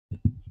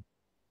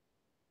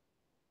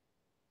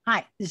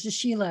Hi, this is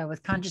Sheila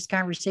with Conscious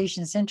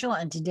Conversation Central,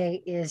 and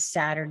today is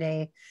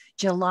Saturday,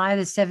 July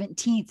the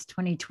 17th,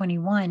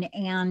 2021.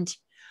 And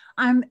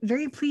I'm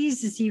very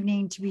pleased this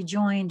evening to be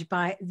joined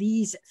by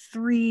these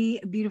three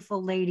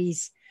beautiful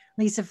ladies,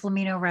 Lisa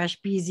Flamino, Rash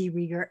BZ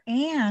Rieger,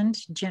 and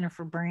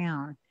Jennifer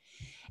Brown.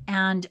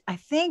 And I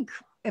think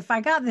if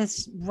I got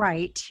this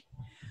right,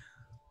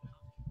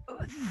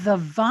 the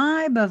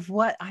vibe of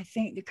what I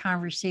think the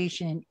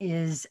conversation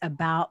is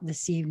about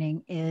this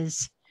evening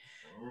is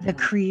the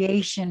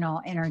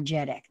creational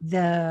energetic.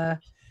 Well,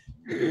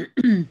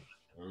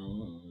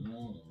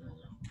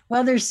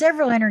 there's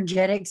several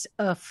energetics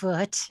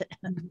afoot,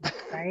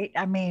 right?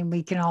 I mean,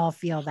 we can all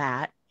feel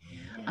that.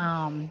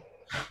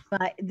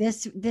 But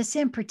this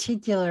in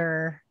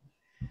particular,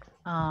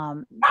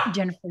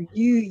 Jennifer,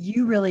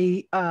 you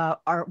really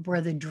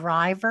were the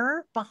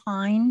driver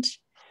behind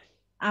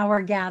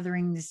our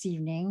gathering this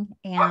evening,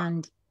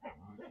 and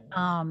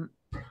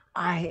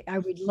I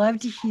would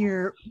love to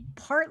hear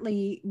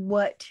partly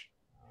what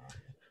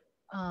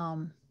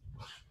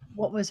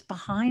was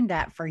behind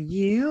that for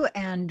you,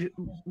 and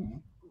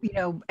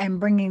and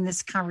bringing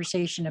this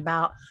conversation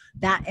about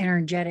that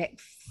energetic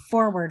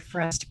forward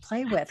for us to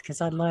play with,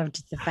 because I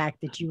loved the fact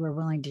that you were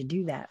willing to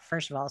do that,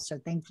 first of all. So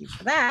thank you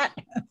for that.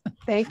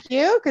 Thank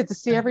you. Good to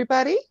see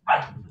everybody.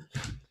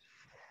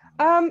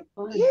 Yeah.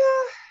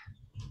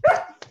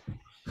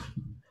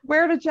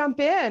 Where to jump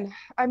in?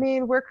 I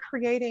mean, we're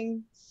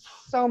creating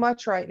so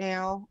much right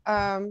now.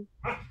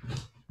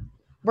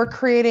 We're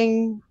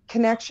creating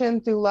connection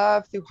through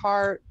love, through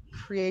heart,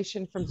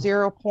 creation from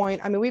 0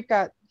 point. I mean, we've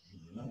got,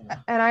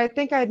 and I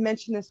think I had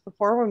mentioned this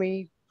before when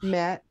we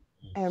met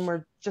and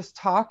we're just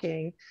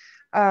talking.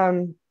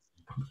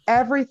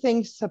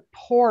 Everything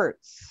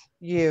supports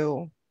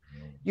you.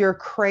 You're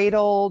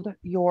cradled,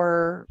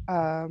 you're,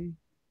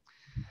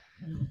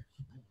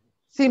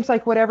 seems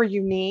like whatever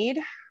you need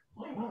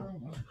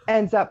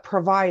ends up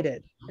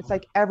provided. It's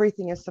like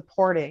everything is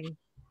supporting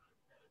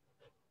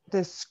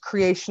this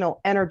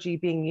creational energy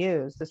being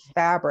used, this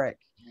fabric,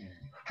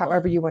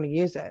 however you want to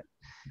use it.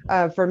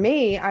 For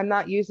me, I'm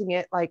not using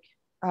it like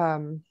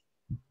in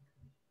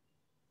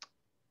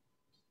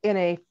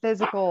a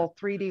physical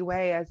 3D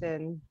way, as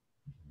in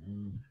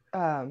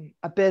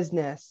a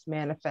business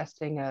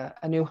manifesting a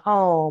new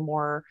home,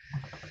 or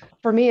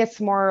for me, it's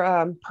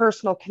more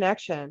personal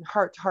connection,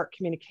 heart-to-heart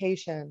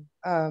communication.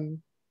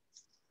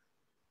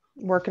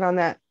 Working on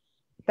that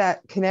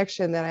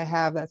connection that I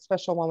have, that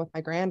special one with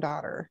my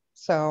granddaughter.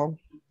 So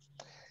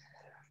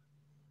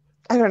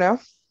I don't know.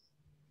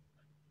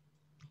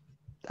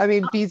 I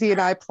mean, BZ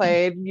and I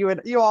played,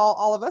 you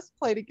all of us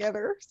play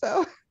together.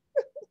 So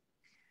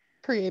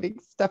creating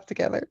stuff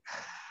together.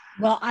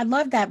 Well, I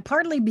love that,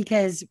 partly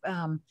because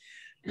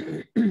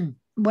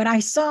what I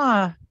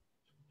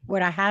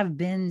have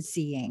been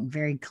seeing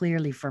very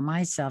clearly for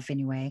myself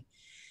anyway,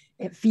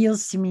 it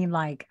feels to me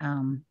like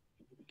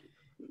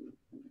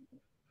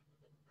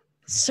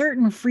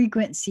certain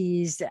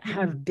frequencies that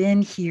have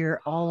been here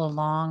all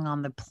along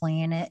on the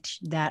planet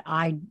that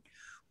I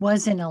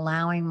wasn't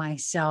allowing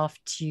myself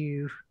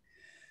to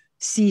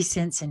see,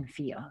 sense, and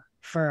feel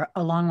for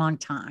a long, long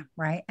time,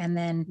 right? And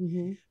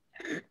then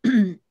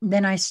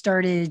then I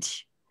started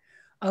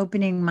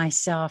opening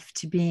myself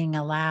to being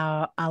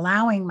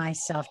allowing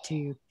myself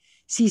to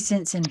see,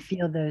 sense, and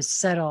feel those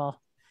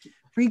subtle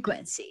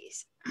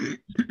frequencies.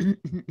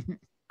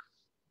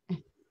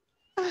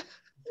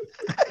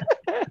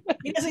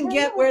 He doesn't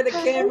get where the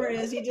camera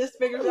is. He just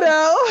figures out.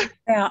 No.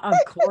 Yeah, of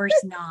course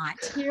not.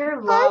 You're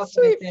hi,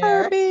 sweet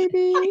fur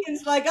baby.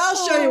 It's like, I'll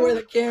show you where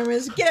the camera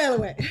is. Get out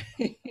of the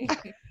way.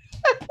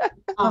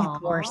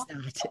 Of course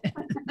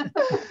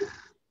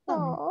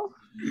not.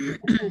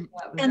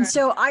 And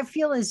so I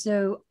feel as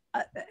though,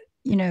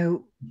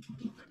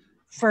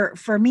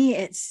 for me,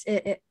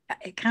 it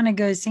kind of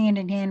goes hand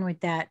in hand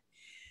with that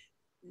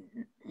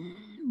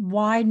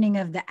widening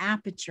of the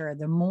aperture.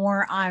 The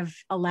more I've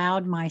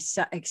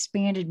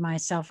expanded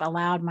myself,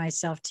 allowed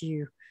myself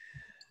to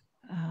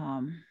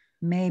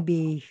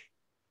maybe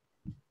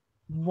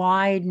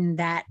widen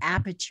that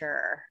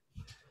aperture,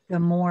 the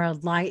more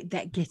light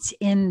that gets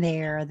in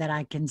there that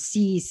I can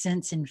see,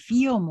 sense, and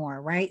feel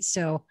more, right?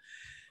 So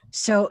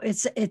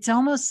it's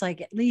almost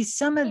like at least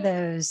some of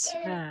those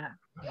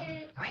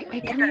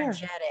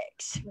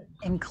energetics,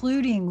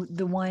 including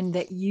the one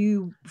that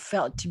you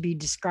felt to be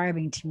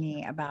describing to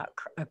me about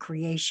a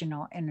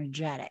creational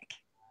energetic.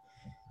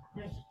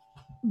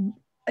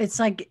 It's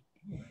like,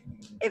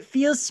 it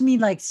feels to me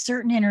like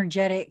certain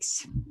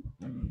energetics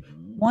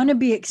want to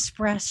be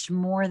expressed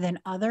more than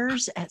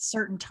others at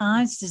certain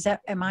times.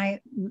 Am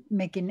I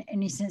making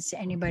any sense to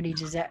anybody?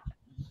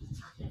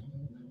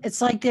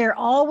 It's like they're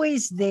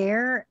always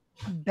there,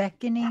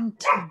 beckoning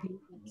to be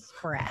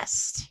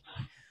expressed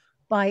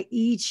by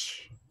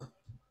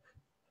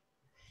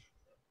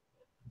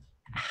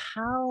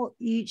how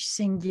each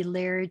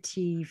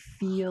singularity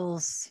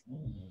feels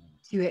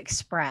to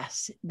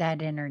express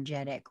that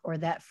energetic or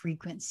that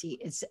frequency.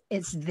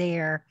 It's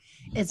there,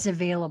 it's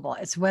available.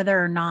 It's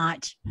whether or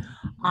not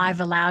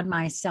I've allowed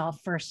myself,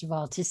 first of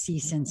all, to see,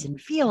 sense, and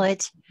feel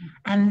it.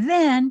 And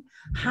then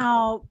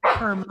how,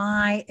 per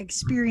my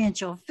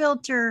experiential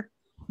filter,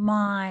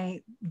 my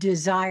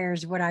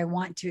desires, what I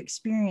want to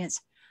experience,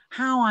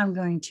 how I'm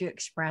going to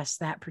express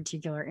that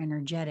particular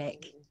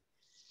energetic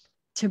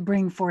to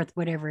bring forth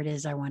whatever it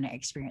is I want to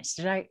experience.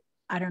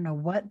 I don't know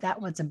what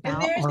that was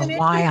about or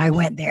why I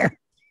went there.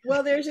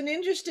 Well, there's an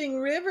interesting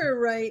river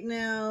right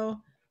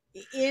now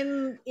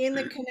in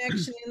the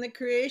connection, in the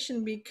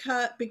creation,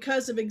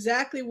 because of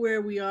exactly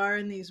where we are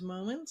in these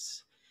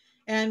moments,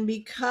 and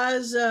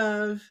because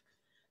of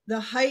the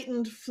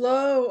heightened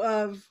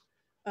flow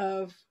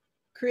of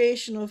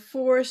creational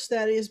force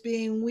that is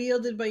being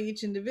wielded by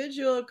each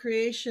individual,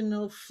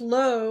 creational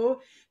flow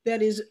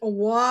that is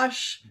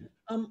awash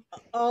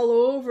all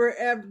over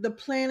the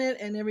planet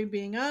and every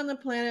being on the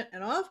planet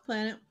and off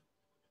planet,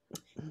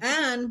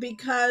 and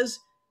because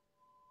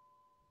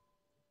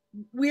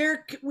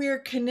we're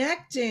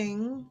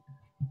connecting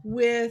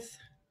with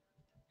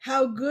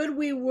how good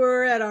we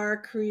were at our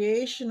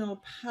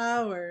creational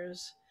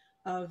powers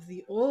of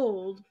the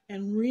old,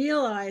 and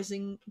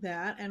realizing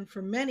that, and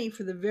for many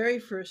for the very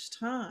first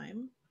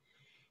time.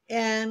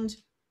 And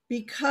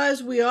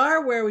because we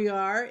are where we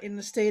are in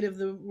the state of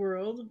the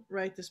world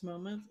right this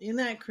moment, in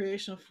that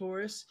creational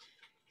force,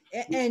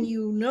 and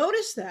you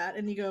notice that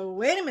and you go,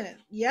 wait a minute,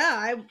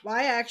 yeah,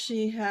 I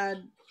actually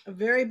had a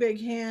very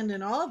big hand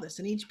in all of this,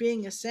 and each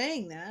being is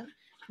saying that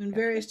in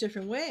various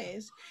different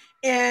ways,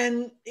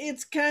 and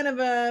it's kind of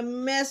a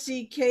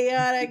messy,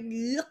 chaotic,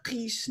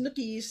 yucky,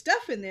 snooky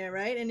stuff in there,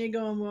 right? And you're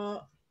going,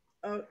 well,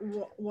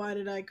 why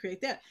did I create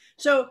that?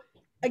 So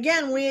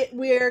again,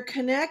 we are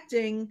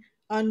connecting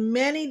on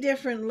many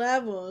different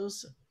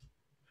levels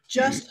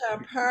just how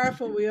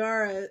powerful we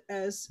are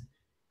as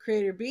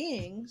creator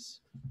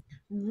beings,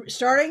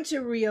 starting to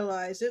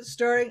realize it,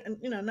 starting,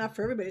 not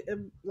for everybody, a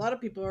lot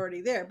of people are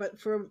already there, but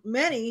for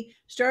many,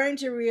 starting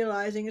to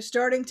realizing it,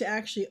 starting to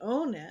actually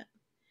own it,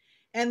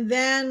 and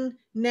then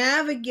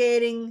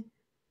navigating,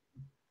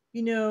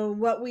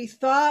 what we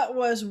thought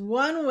was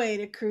one way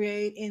to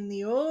create in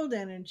the old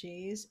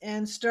energies,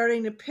 and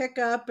starting to pick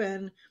up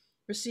and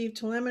receive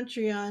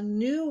telemetry on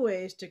new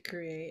ways to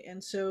create.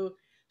 And so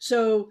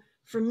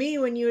for me,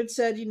 when you had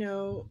said,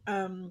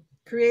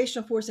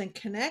 creational force and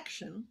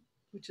connection,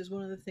 which is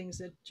one of the things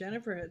that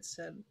Jennifer had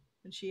said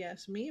when she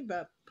asked me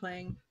about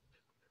playing,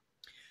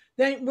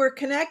 then we're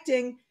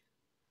connecting,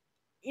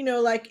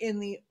 like in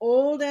the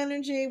old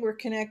energy, we're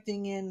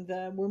connecting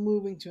we're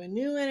moving to a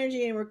new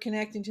energy, and we're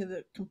connecting to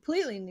the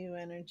completely new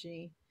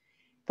energy.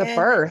 The And,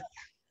 birth.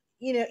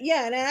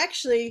 yeah, and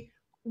actually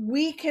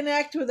we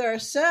connect with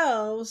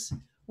ourselves,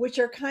 which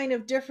are kind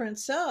of different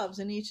selves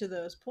in each of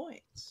those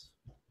points.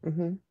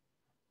 Mm-hmm.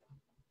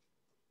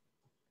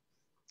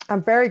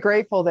 I'm very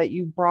grateful that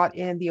you brought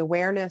in the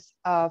awareness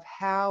of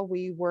how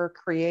we were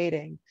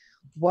creating,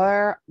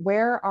 where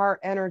our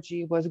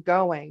energy was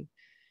going,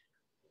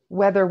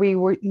 whether we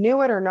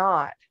knew it or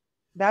not.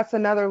 That's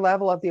another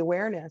level of the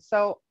awareness.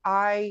 So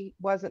I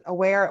wasn't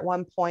aware at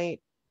one point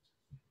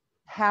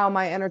how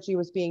my energy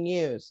was being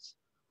used.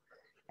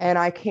 And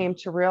I came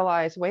to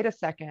realize, wait a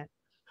second,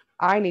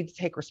 I need to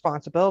take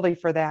responsibility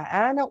for that.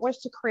 And I don't wish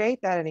to create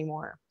that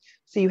anymore.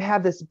 So you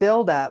have this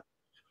buildup,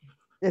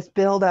 and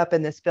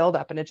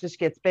it just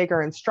gets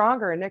bigger and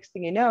stronger. And next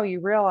thing you know,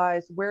 you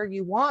realize what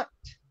you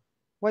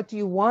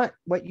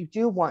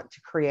do want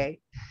to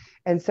create.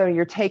 And so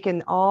you're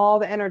taking all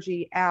the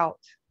energy out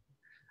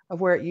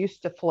of where it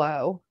used to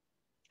flow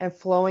and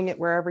flowing it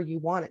wherever you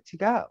want it to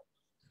go.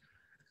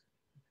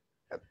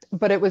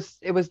 But it was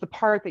the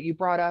part that you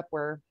brought up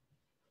where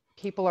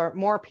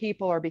more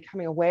people are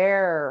becoming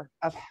aware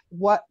of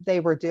what they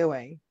were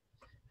doing,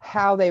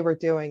 how they were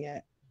doing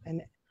it,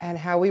 and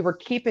how we were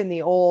keeping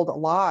the old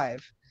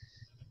alive.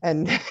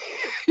 And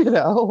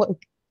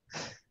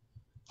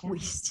we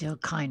still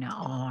kind of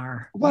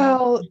are.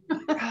 Well,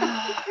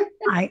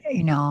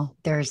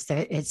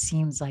 it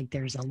seems like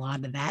there's a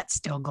lot of that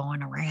still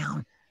going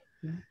around.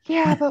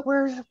 Yeah, but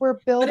we're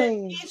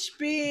building. But each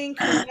being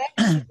connects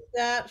to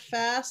that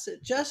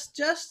facet. Just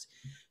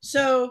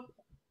so.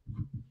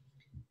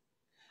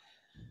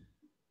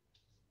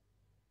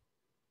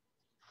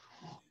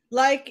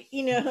 Like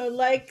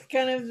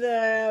kind of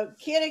the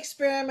kid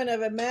experiment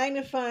of a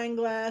magnifying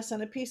glass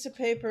on a piece of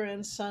paper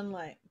in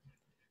sunlight.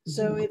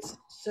 So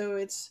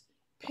it's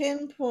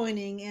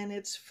pinpointing, and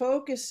it's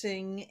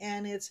focusing,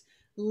 and it's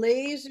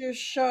laser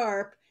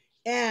sharp,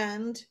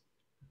 and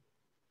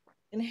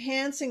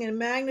enhancing and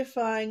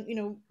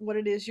magnifying what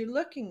it is you're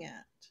looking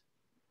at.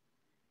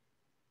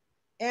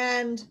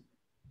 And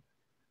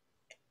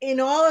in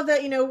all of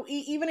that,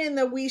 even in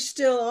the we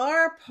still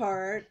are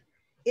part,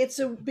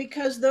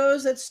 because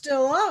those that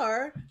still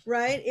are,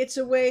 right, it's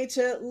a way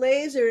to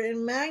laser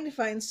and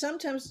magnify, and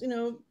sometimes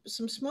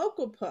some smoke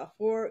will puff,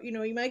 or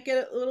you might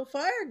get a little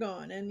fire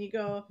going, and you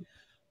go,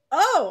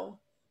 oh,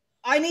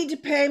 I need to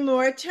pay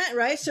more attention,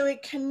 right? So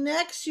it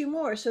connects you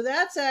more. So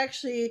that's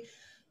actually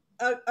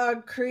a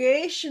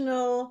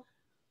creational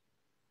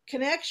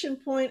connection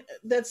point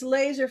that's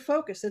laser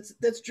focused,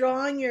 that's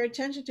drawing your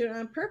attention to it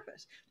on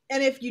purpose.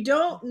 And if you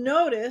don't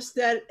notice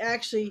that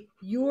actually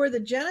you're the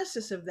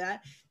genesis of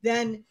that,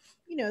 then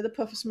the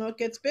puff of smoke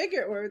gets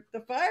bigger, or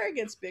the fire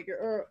gets bigger,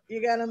 or you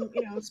got them,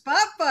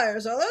 spot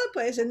fires all over the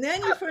place. And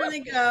then you finally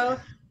go,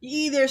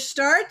 you either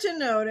start to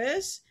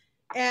notice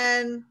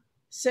and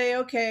say,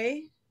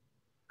 okay,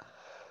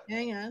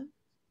 hang on,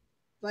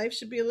 life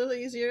should be a little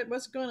easier.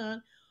 What's going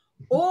on?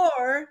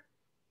 Or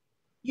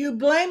you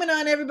blame it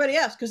on everybody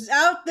else because it's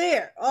out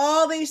there,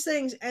 all these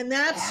things. And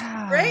that's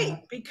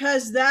great,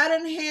 because that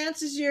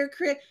enhances your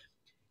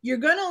you're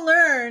going to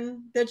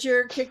learn that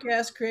you're a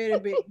kick-ass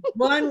creative being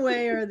one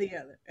way or the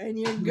other. And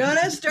you're going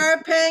to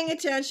start paying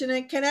attention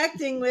and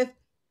connecting with,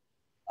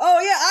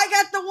 oh yeah, I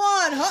got the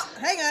one. Huh?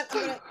 Hang on.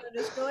 I'm going to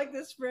just go like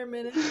this for a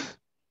minute.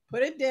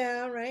 Put it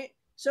down, right?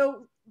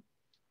 So,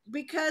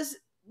 because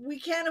we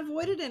can't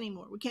avoid it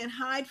anymore. We can't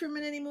hide from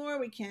it anymore.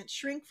 We can't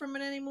shrink from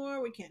it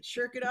anymore. We can't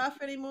shirk it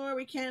off anymore.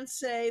 We can't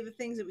say the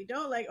things that we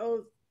don't like.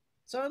 Oh,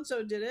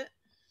 so-and-so did it.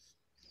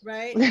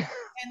 Right.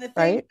 And the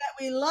things that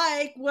we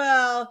like,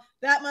 well,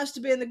 that must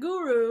have been the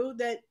guru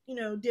that,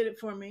 did it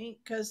for me.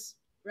 Because,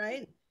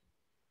 right.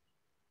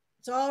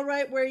 It's all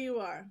right where you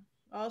are.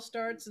 All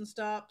starts and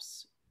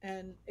stops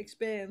and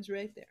expands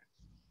right there.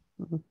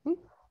 Mm-hmm.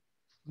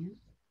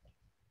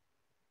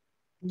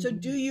 So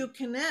do you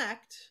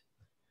connect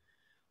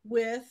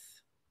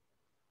with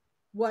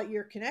what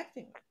you're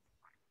connecting with,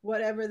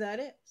 whatever that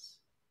is?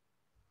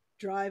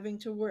 Driving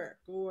to work,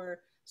 or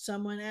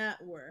someone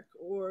at work,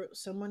 or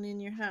someone in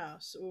your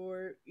house,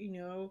 or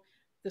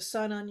the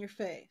sun on your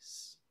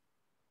face,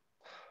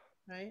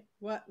 right?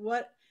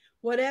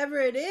 Whatever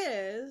it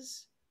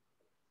is,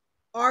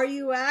 are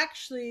you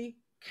actually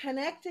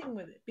connecting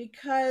with it?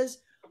 Because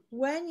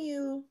when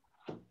you,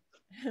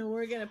 and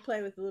we're going to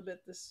play with a little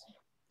bit this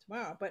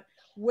tomorrow, but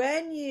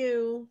when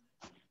you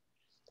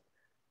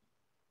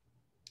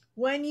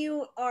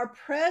are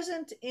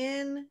present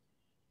in,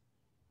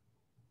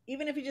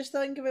 even if you just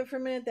think of it for a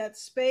minute, that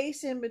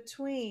space in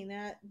between,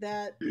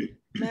 that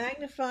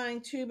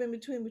magnifying tube in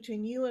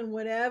between you and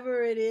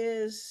whatever it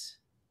is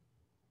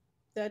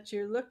that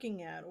you're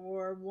looking at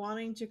or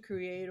wanting to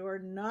create or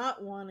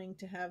not wanting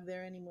to have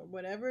there anymore,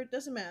 whatever, it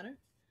doesn't matter.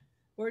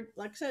 Or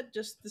like I said,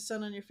 just the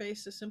sun on your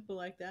face, is simple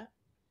like that.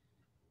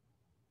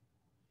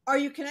 Are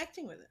you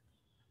connecting with it?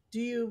 Do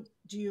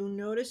you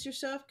notice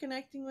yourself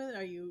connecting with it?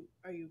 Are you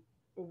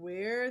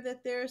aware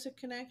that there's a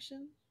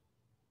connection?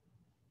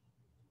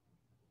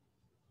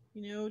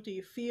 Do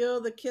you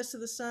feel the kiss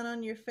of the sun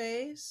on your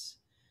face?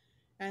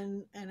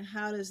 And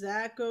how does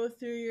that go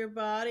through your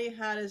body?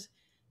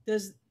 Do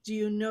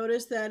you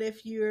notice that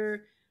if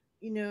you're,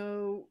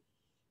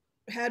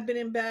 had been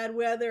in bad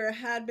weather or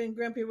had been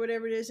grumpy or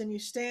whatever it is, and you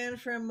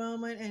stand for a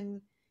moment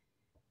and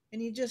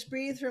you just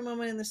breathe for a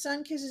moment and the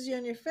sun kisses you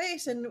on your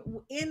face, and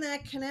in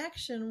that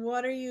connection,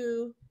 what are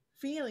you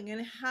feeling?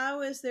 And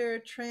how is there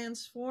a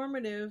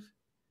transformative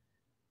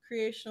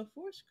creational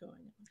force going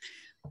on?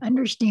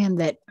 Understand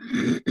that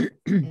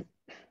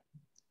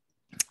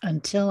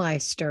until I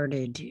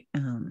started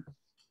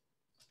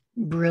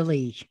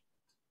really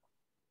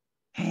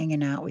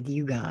hanging out with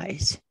you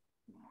guys,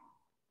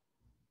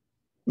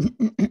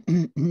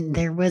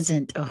 there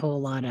wasn't a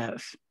whole lot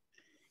of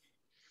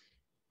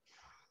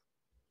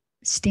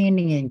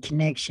standing in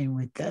connection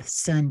with the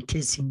sun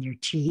kissing your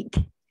cheek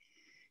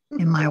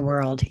in my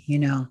world.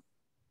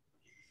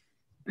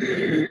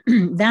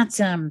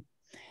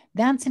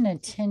 That's an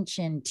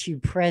attention to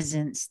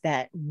presence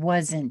that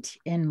wasn't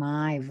in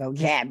my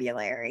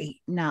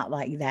vocabulary, not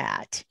like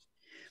that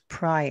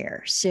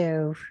prior.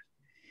 So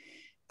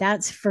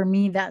that's, for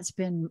me, that's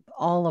been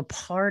all a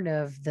part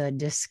of the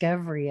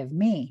discovery of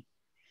me.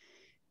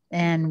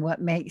 And what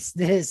makes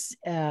this,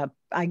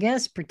 I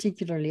guess,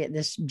 particularly at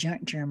this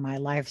juncture in my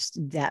life,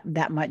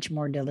 that much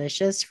more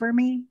delicious for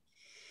me,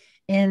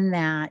 in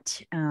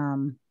that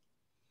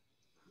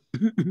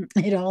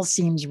it all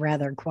seems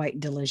rather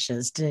quite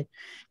delicious to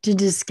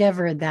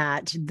discover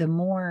that the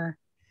more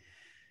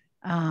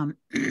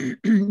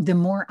the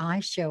more I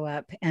show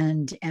up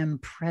and am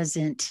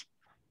present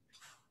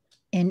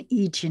in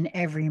each and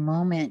every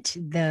moment,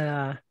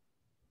 the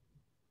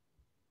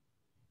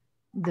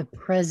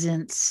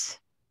presence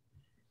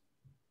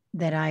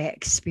that I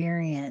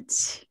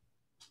experience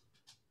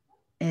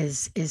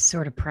is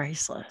sort of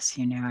priceless.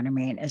 You know what I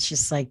mean? It's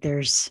just like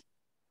there's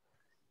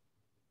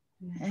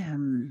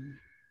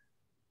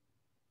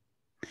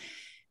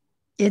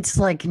it's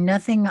like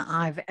nothing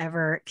I've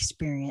ever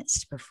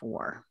experienced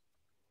before.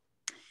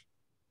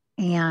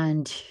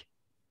 And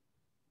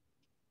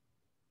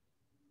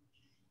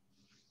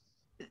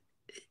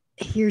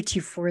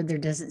heretofore, there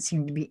doesn't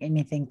seem to be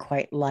anything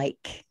quite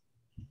like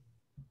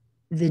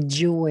the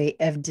joy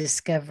of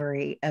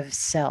discovery of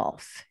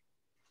self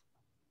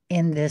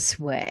in this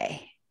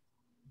way.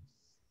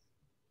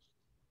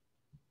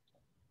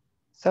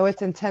 So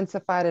it's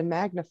intensified and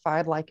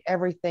magnified like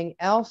everything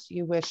else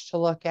you wish to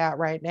look at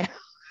right now.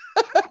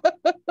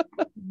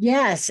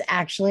 Yes,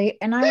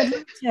 actually. And I would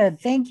like to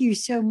thank you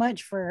so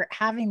much for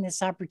having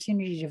this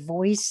opportunity to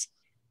voice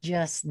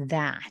just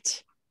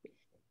that,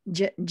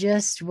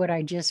 just what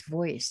I just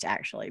voiced,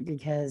 actually,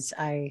 because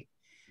I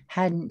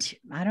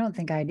don't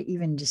think I'd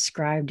even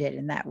described it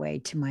in that way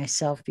to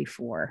myself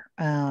before,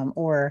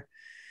 or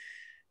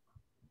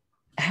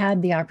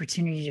had the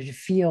opportunity to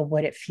feel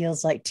what it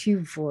feels like to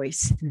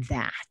voice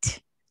that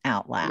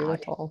out loud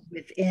Beautiful.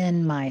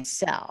 within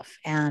myself.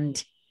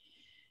 And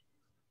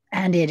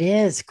it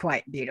is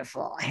quite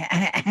beautiful.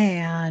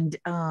 And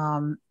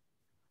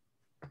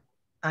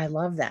I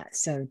love that.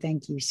 So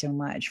thank you so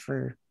much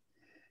for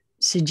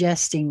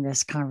suggesting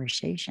this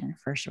conversation,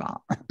 first of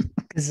all,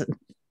 because it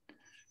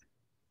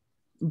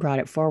brought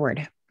it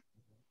forward.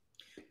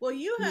 Well,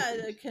 you had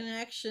a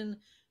connection.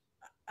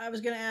 I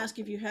was going to ask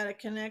if you had a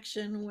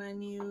connection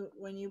when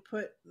you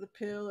put the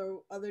pill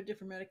or other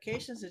different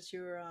medications that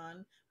you were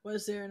on.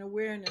 Was there an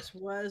awareness?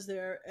 Was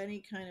there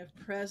any kind of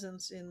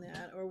presence in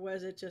that, or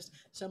was it just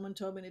someone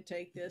told me to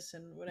take this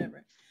and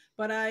whatever?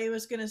 But I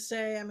was going to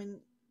say, I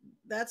mean,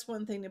 that's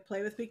one thing to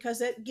play with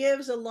because it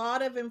gives a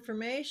lot of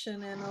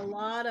information and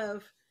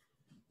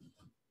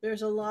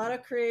there's a lot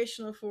of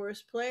creational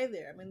force play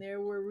there. I mean,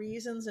 there were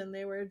reasons and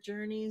there were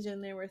journeys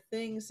and there were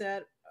things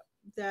that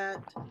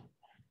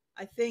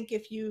I think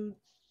if you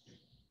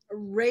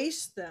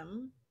erase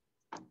them,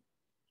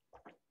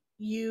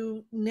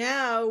 you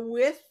now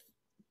with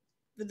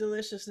the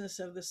deliciousness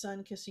of the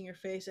sun kissing your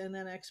face and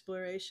then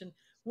exploration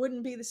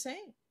wouldn't be the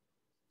same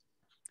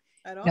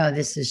at all. No,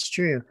 this is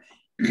true.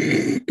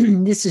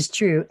 This is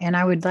true. And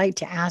I would like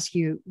to ask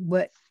you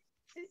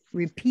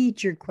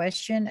repeat your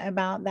question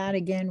about that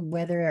again,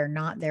 whether or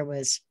not there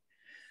was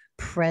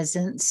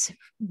presence,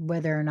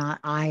 whether or not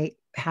I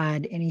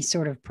had any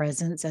sort of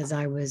presence as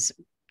I was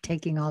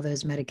taking all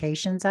those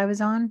medications I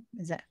was on.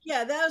 Is that?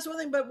 Yeah, that was one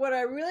thing. But what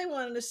I really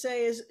wanted to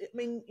say is, I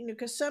mean,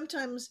 because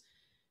sometimes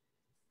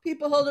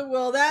people hold it,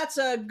 well, that's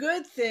a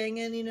good thing.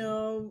 And,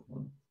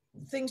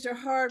 things are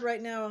hard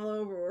right now all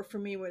over, or for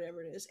me,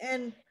 whatever it is.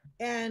 And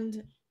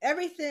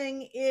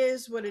everything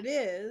is what it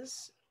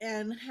is,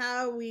 and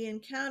how we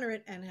encounter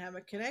it and have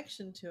a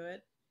connection to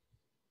it,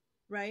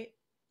 right,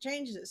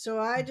 changes it. So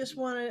I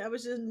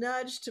was just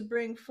nudged to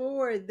bring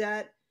forward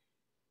that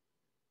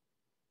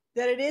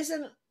it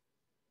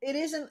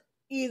isn't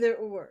either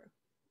or,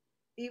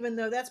 even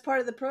though that's part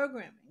of the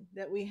programming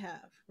that we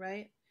have,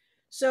 right?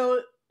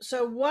 So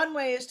one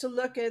way is to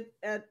look at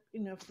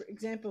for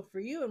example, for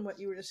you and what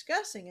you were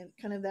discussing and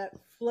kind of that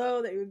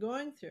flow that you're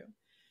going through.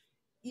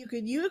 You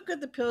could look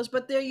at the pills,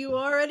 but there you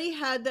already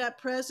had that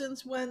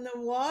presence when the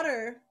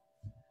water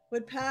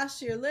would pass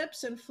your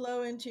lips and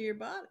flow into your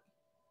body.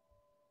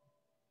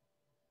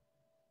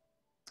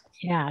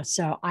 Yeah.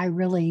 So I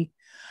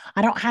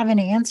don't have an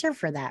answer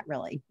for that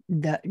really.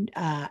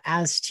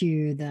 As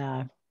to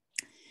the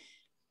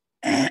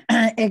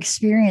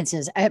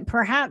experiences,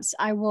 perhaps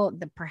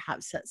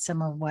that's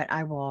some of what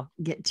I will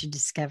get to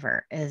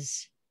discover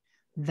is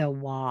the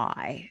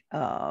why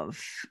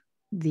of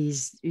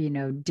these,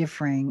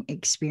 differing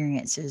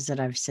experiences that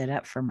I've set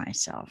up for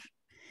myself.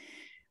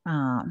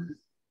 Um,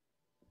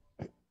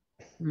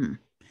 hmm.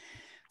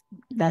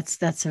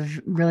 That's a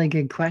really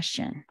good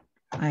question.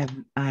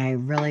 I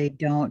really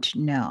don't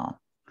know.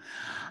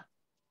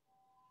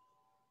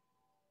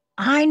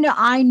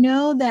 I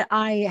know that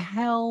I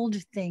held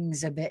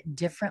things a bit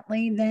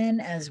differently then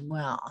as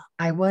well.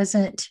 I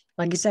wasn't,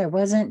 like I said, I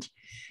wasn't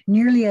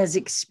nearly as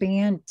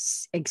expanded.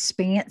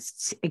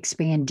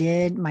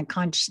 My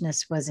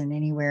consciousness wasn't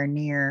anywhere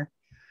near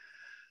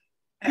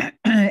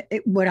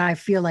what I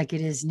feel like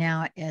it is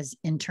now, as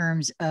in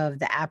terms of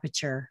the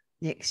aperture,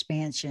 the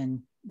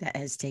expansion that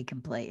has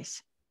taken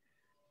place,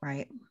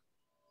 right?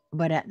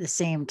 But at the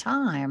same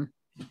time,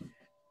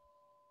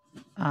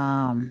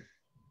 um,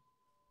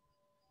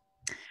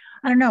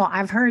 I don't know.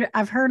 I've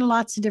heard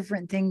lots of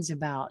different things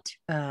about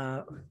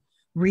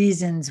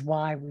reasons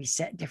why we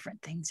set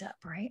different things up,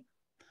 right?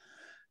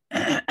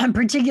 And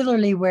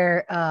particularly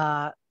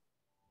where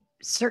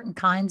certain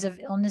kinds of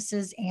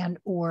illnesses and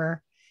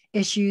or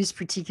issues,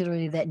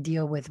 particularly that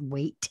deal with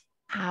weight,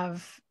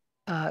 have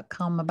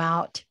come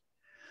about,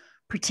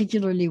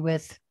 particularly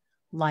with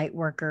light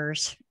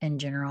workers in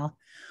general,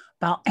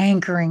 about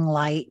anchoring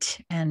light,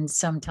 and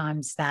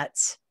sometimes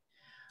that's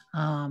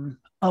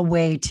a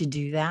way to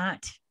do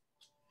that.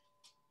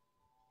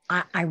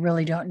 I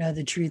really don't know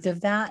the truth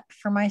of that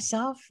for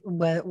myself,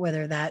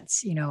 whether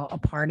that's, a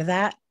part of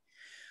that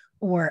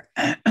or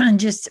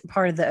just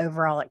part of the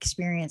overall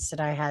experience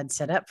that I had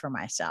set up for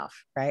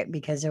myself, right?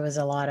 Because there was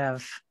a lot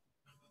of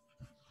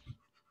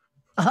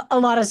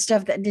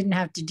stuff that didn't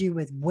have to do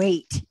with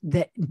weight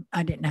that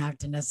I didn't have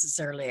to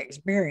necessarily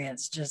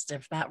experience, just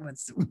if that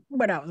was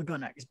what I was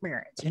going to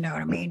experience. You know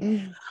what I mean?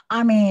 Mm.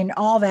 I mean,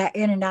 all that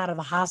in and out of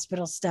the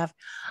hospital stuff,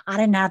 I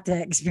didn't have to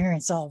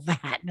experience all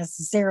that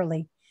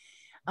necessarily,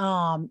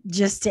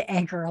 just to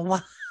anchor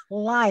a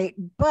light.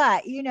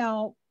 But,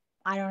 I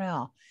don't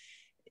know.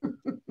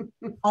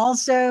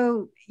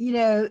 Also,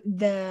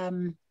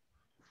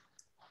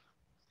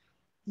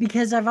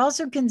 because I've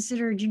also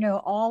considered,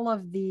 all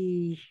of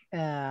the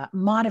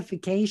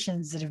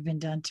modifications that have been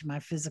done to my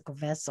physical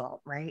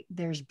vessel, right?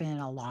 There's been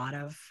a lot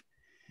of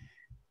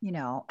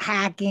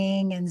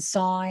hacking and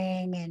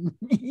sawing and,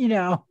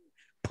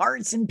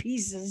 parts and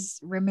pieces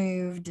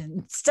removed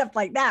and stuff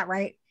like that.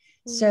 Right.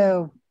 Mm-hmm.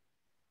 So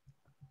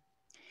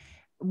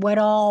what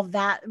all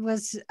that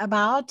was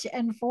about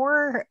and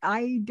for,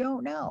 I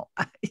don't know.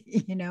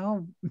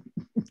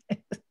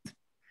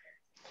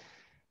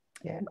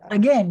 Yeah.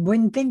 Again,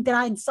 wouldn't think that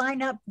I'd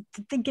sign up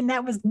thinking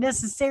that was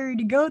necessary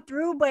to go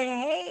through, but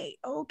hey,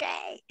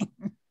 okay.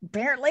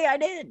 Apparently I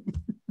did.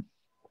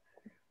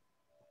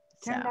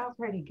 Turned out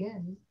pretty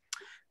good.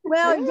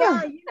 Well,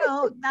 yeah,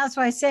 that's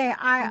why I say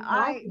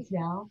I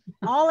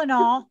all in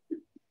all,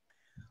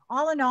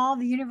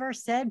 the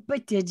universe said,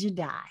 but did you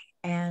die?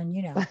 And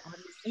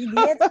obviously the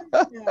answer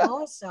is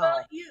no. So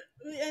well,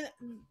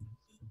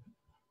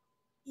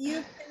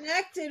 you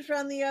connected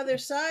from the other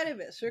side of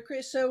it.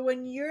 So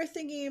when you're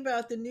thinking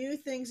about the new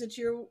things that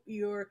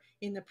you're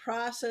in the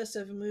process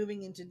of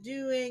moving into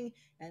doing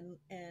and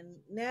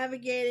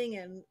navigating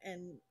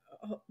and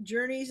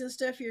journeys and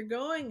stuff you're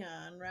going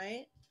on,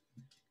 right?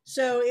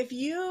 So if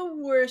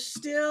you were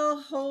still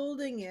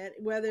holding it,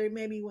 whether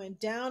maybe you went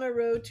down a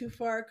road too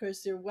far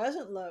because there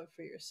wasn't love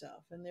for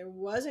yourself and there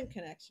wasn't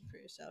connection for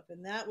yourself,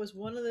 and that was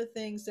one of the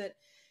things that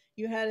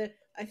you had to,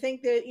 I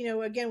think that,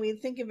 again, we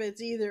think of it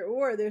as either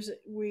or.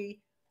 We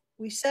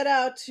set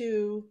out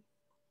to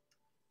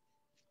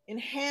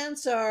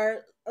enhance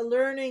our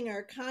learning,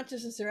 our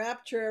consciousness, our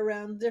aperture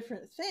around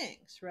different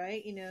things,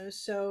 right?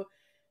 So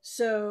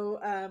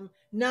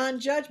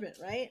non-judgment,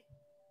 right?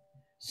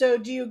 So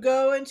do you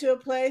go into a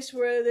place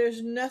where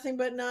there's nothing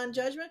but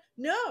non-judgment?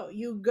 No,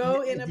 you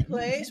go in a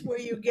place where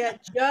you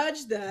get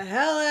judged the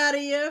hell out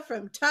of you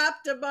from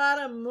top to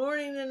bottom,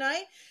 morning to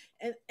night.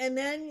 And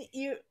then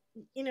you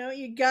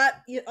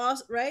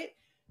also, right?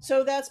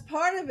 So that's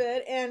part of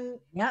it. And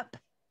yep.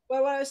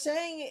 But what I was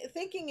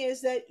thinking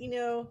is that,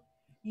 you're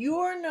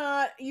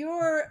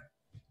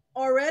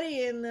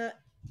already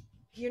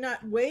you're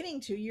not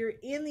waiting to, you're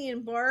in the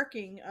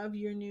embarking of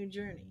your new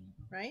journey,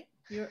 right?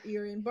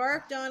 You're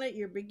embarked on it.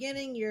 You're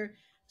beginning.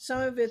 Some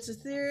of it's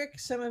etheric,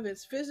 some of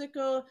it's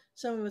physical,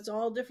 some of it's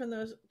all different,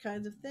 those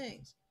kinds of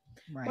things.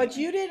 Right. But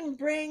you didn't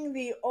bring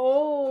the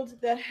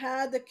old that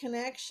had the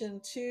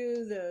connection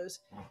to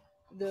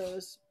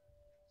those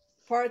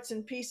parts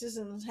and pieces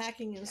and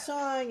hacking and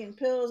sawing and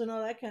pills and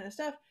all that kind of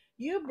stuff.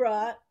 You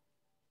brought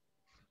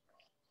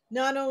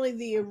not only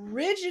the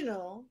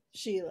original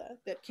Sheila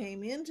that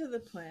came into the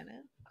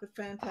planet, the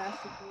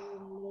fantastic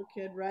little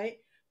kid, right?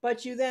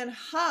 But you then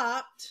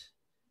hopped.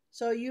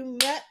 So you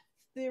met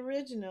the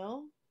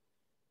original,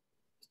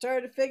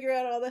 started to figure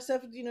out all that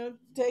stuff,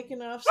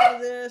 taking off some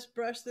of this,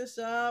 brush this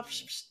off,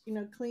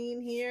 clean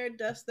here,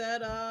 dust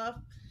that off,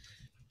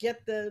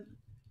 get the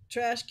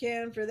trash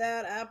can for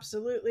that,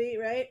 absolutely,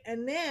 right?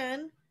 And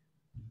then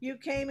you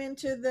came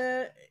into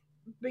the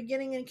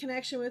beginning and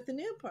connection with the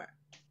new part.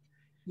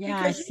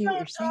 Yeah, because you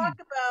don't talk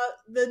about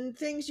the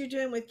things you're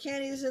doing with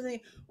candies and the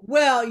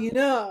well,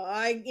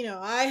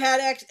 I had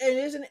X, and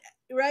it isn't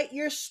right.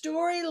 Your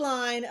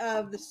storyline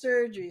of the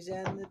surgeries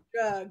and the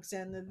drugs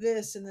and the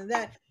this and the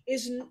that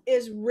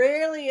is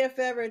rarely, if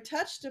ever,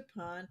 touched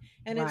upon,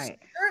 and right. It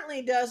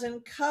certainly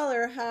doesn't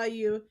color how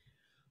you.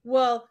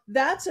 Well,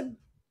 that's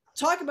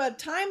talk about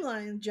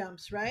timeline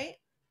jumps, right?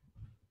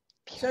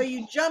 So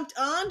you jumped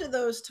onto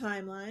those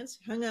timelines,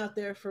 hung out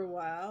there for a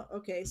while.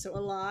 Okay, so a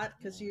lot,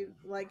 because you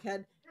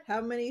had how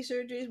many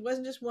surgeries? It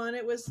wasn't just one,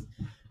 it was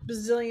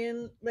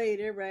bazillion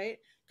later, right?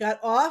 Got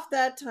off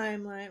that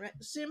timeline, right?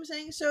 See what I'm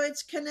saying? So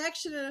it's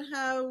connection and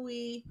how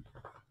we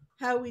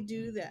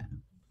do that.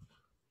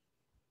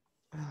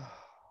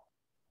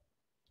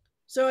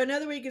 So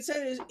another way you could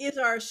say is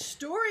our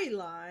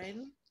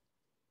storyline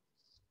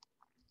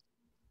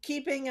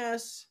keeping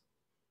us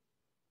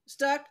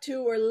stuck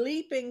to or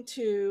leaping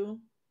to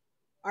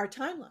our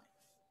timeline?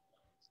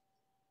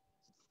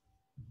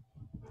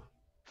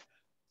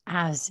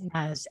 As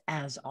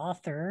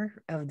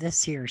author of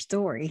this here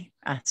story,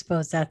 I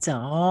suppose that's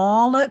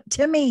all up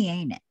to me,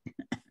 ain't it?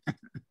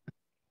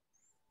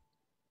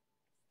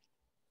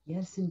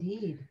 Yes,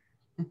 indeed.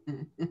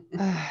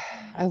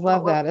 I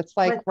love that. It's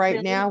like right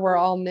really now we're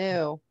all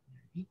new.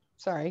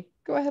 Sorry,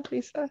 go ahead,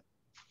 Lisa.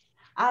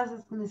 I was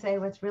just going to say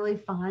what's really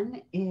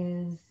fun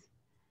is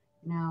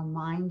now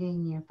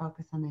minding your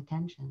focus on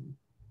attention,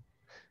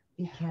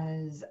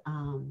 because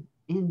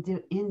in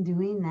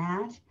doing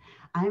that,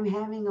 I'm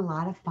having a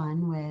lot of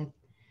fun with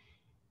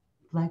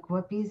like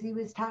what BZ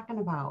was talking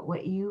about,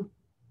 what you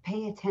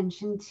pay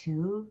attention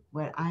to,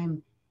 what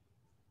I'm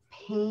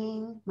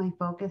paying my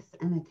focus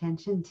and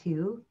attention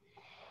to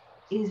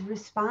is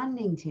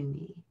responding to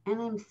me,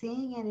 and I'm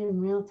seeing it in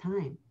real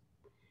time.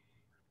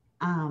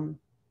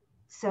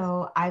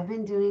 So I've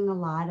been doing a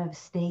lot of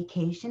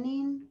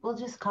staycationing. We'll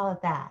just call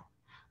it that.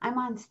 I'm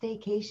on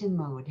staycation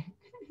mode.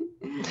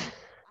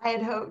 I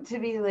had hoped to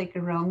be like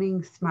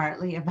roaming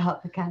smartly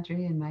about the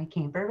country in my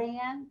camper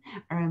van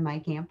or in my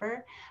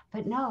camper,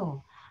 but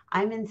no,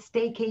 I'm in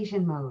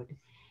staycation mode.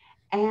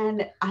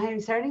 And I'm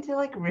starting to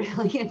like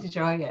really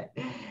enjoy it.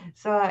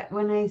 So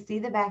when I see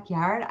the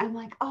backyard, I'm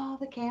like, oh,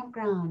 the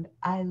campground.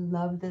 I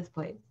love this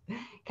place.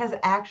 because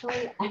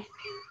actually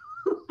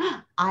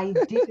I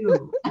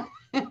do.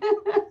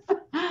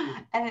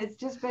 And it's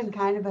just been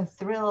kind of a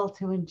thrill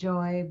to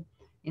enjoy,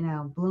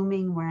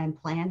 blooming where I'm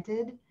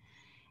planted.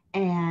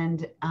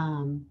 And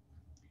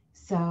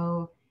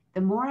so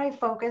the more I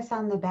focus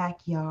on the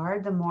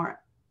backyard, the more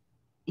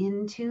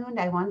in tuned,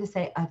 I wanted to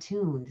say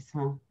attuned.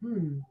 So,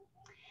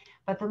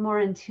 but the more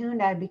in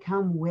tuned I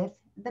become with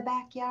the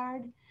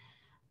backyard,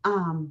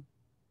 um,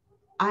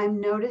 I'm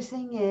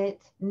noticing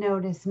it,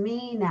 notice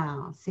me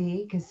now.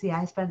 See, because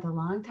I spent a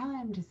long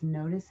time just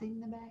noticing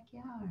the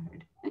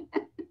backyard.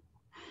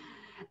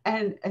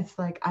 And it's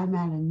like I'm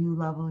at a new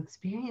level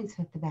experience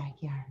with the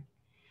backyard.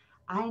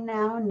 I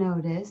now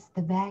notice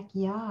the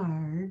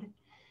backyard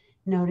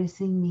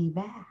noticing me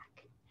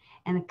back.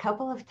 And a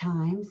couple of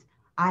times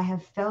I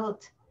have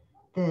felt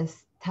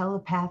this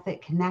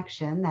telepathic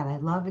connection that I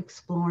love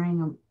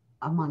exploring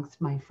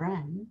amongst my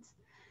friends,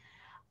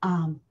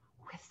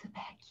 with the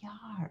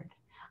backyard.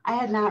 I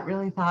had not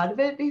really thought of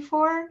it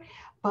before,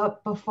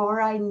 but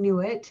before I knew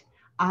it,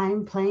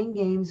 I'm playing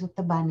games with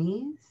the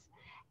bunnies,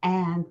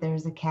 and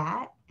there's a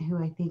cat who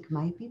I think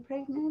might be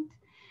pregnant,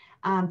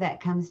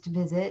 that comes to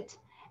visit.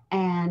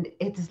 And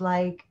it's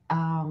like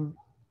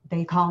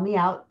they call me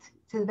out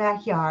to the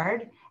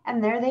backyard,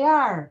 and there they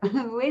are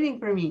waiting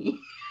for me.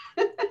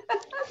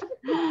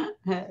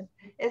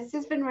 It's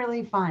just been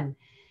really fun.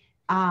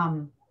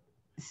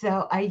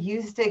 So I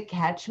used to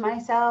catch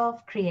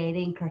myself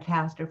creating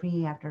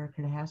catastrophe after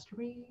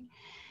catastrophe.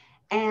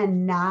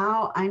 And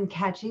now I'm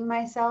catching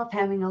myself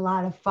having a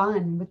lot of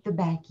fun with the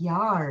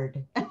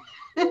backyard.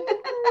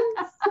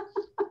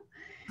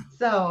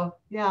 So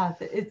yeah,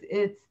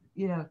 it's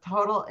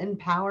total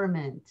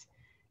empowerment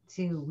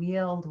to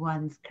wield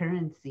one's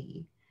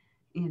currency,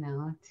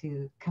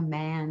 to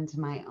command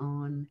my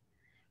own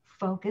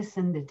focus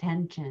and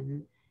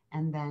attention,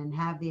 and then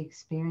have the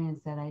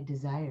experience that I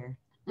desire.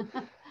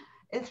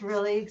 It's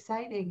really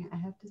exciting, I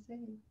have to say.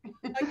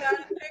 I got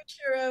a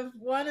picture of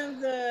one of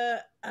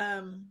the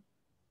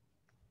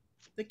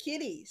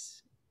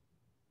kitties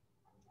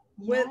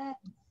with Yes.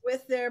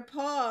 with their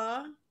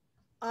paw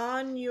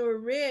on your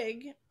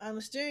rig on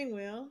the steering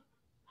wheel.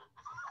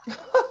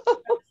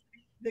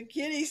 The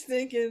kitty's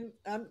thinking,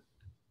 do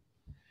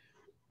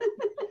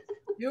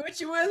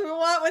what you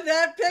want with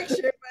that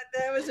picture, but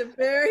that was a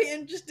very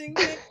interesting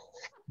picture.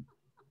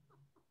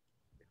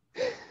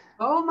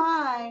 Oh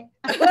my.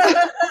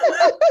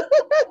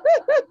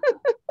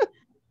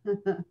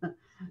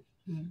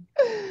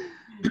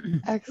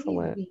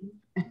 Excellent.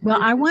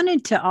 Well, I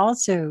wanted to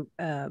also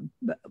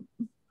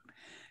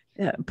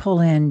pull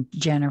in,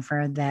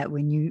 Jennifer, that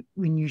when you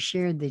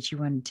shared that you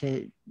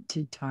wanted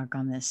to talk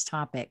on this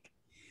topic,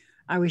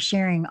 I was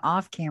sharing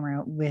off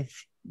camera with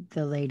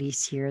the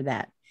ladies here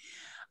that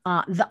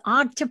the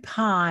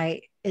octopi,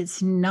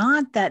 it's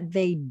not that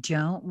they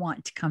don't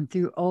want to come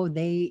through. Oh,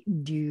 they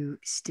do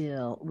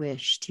still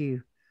wish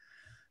to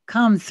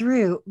come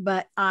through,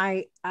 but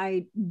I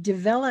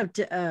developed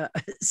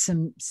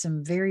some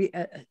very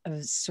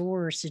a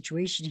sore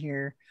situation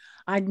here.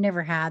 I'd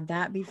never had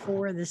that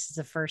before. This is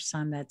the first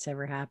time that's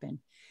ever happened,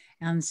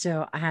 and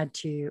so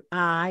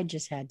I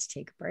just had to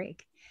take a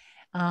break.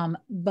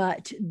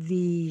 But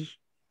the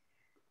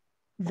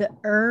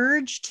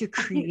urge to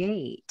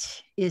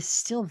create is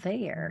still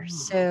there.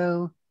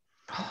 So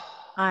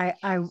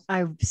I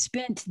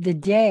spent the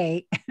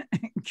day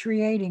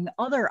creating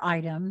other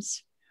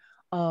items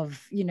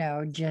of,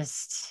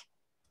 just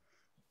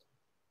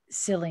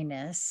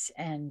silliness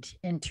and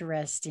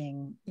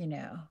interesting,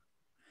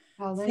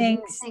 Well, there's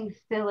things nothing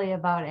silly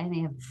about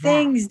any of that.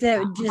 things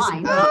that just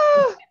Mine.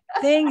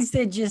 things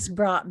that just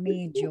brought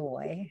me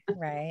joy,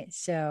 right?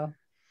 So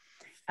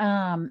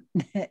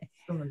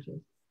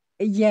Gorgeous.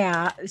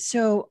 yeah,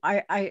 so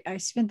I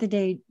spent the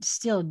day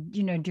still,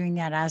 doing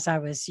that as I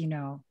was,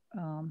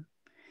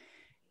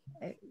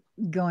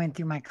 going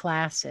through my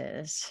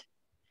classes.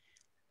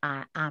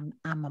 I'm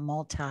a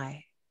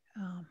multi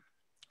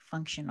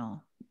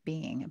functional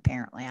being.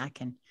 Apparently, I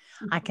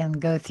can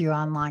go through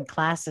online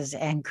classes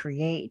and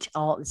create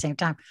all at the same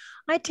time.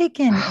 I take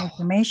in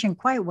information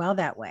quite well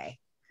that way.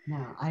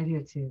 No, I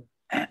do too.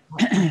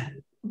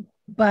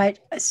 But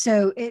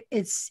so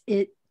it's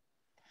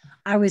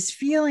I was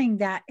feeling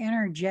that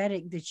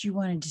energetic that you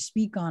wanted to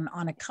speak on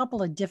a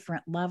couple of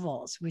different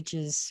levels, which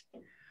is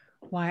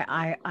why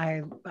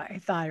I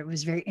thought it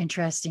was very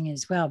interesting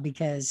as well,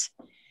 because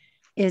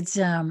it's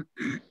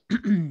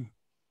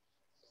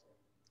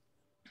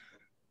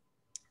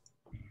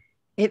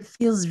it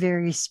feels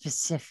very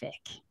specific.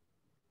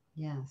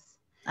 Yes.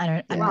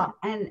 I Well,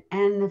 and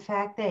the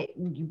fact that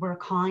we're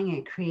calling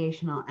it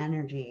creational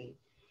energy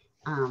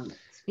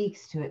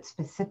speaks to it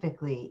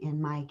specifically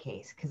in my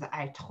case, because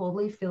I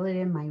totally feel it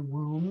in my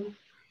womb,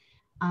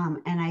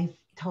 and I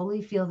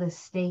totally feel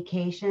this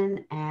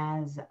staycation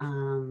as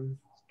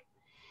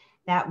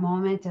that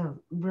moment of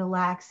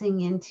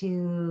relaxing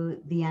into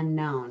the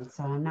unknown.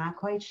 So I'm not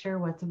quite sure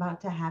what's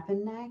about to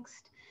happen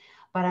next,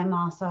 but I'm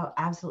also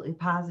absolutely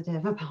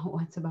positive about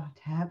what's about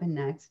to happen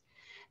next,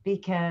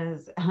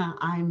 because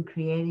I'm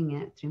creating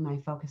it through my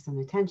focus and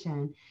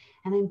attention.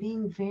 And I'm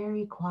being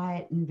very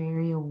quiet and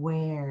very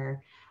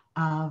aware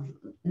of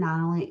not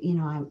only,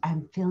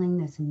 I'm feeling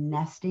this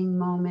nesting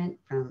moment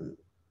from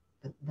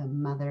the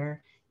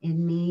mother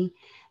in me,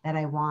 that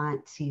I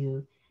want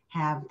to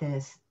have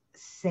this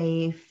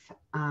safe,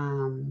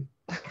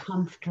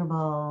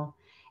 comfortable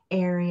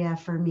area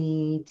for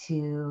me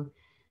to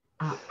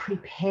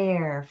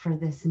prepare for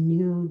this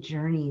new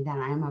journey that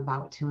I'm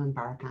about to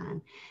embark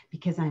on,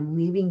 because I'm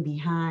leaving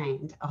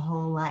behind a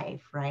whole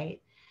life,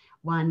 right?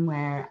 One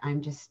where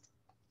I'm just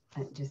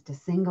a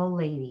single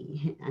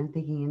lady. I'm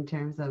thinking in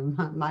terms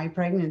of my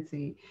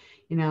pregnancy.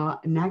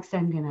 Next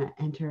I'm going to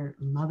enter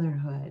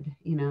motherhood.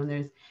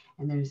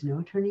 There's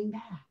no turning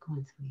back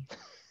once we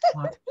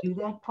walk through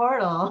that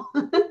portal.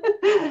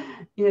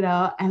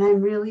 And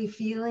I'm really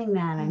feeling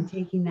that I'm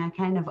taking that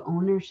kind of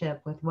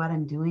ownership with what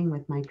I'm doing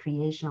with my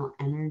creational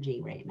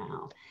energy right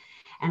now.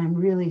 And I'm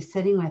really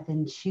sitting with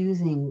and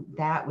choosing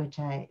that which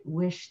I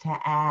wish to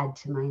add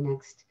to my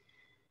next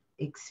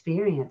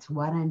experience,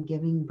 what I'm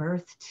giving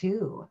birth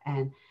to,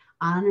 and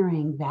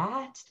honoring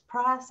that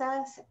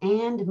process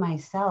and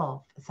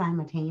myself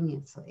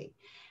simultaneously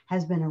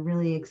has been a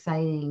really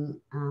exciting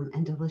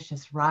and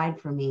delicious ride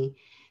for me,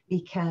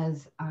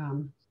 because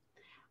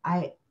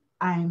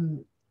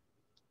I'm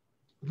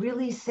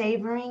really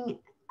savoring,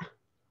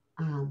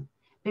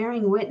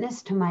 bearing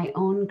witness to my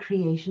own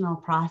creational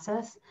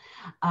process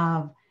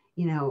of,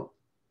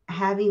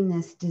 having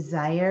this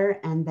desire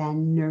and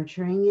then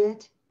nurturing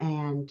it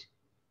and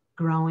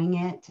growing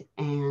it,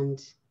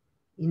 and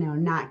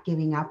not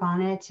giving up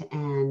on it,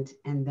 and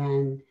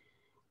then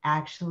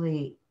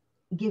actually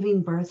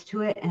giving birth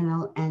to it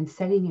and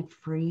setting it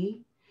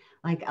free,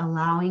 like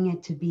allowing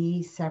it to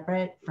be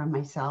separate from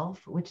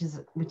myself, which is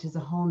a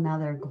whole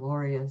nother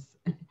glorious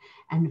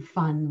and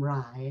fun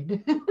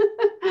ride.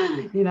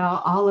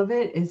 All of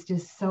it is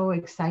just so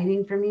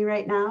exciting for me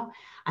right now.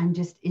 I'm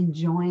just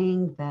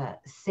enjoying the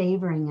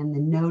savoring and the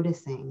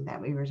noticing that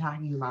we were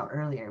talking about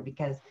earlier,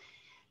 because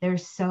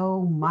there's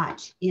so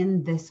much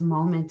in this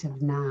moment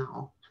of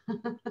now.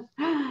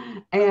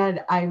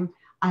 And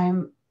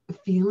I'm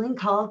feeling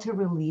called to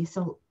release,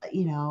 all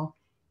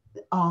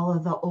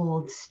of the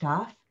old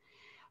stuff,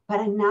 but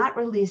I'm not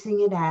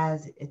releasing it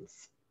as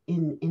it's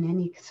in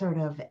any sort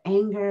of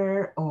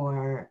anger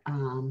or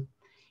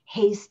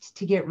haste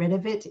to get rid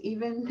of it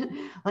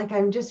even. Like,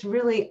 I'm just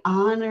really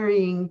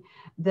honoring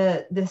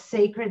the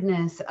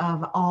sacredness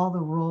of all the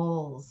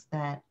roles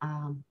that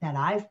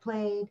I've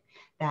played,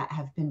 that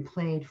have been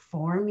played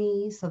for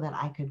me, so that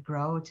I could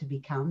grow to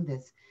become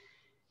this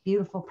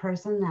beautiful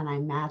person that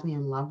I'm madly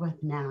in love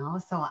with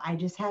now. So I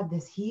just have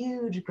this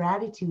huge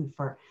gratitude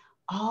for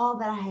all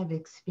that I have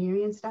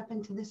experienced up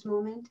into this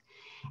moment.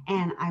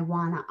 And I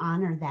want to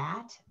honor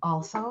that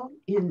also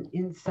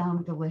in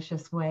some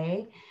delicious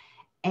way.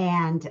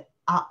 And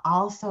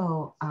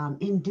also,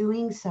 in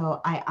doing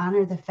so, I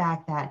honor the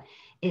fact that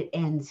it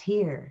ends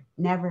here,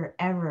 never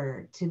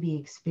ever to be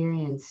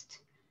experienced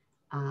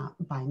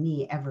by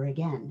me ever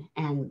again.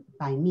 And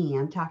by me,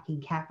 I'm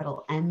talking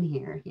capital M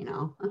here,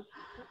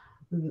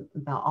 the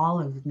all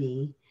of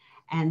me.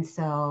 And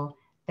so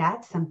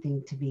that's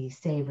something to be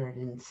savored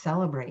and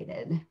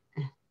celebrated.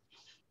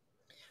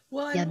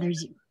 Well, Yeah, and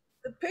there's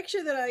the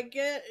picture that I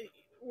get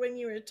when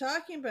you were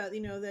talking about,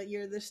 that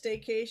you're the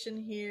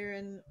staycation here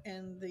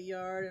and the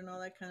yard and all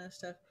that kind of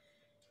stuff,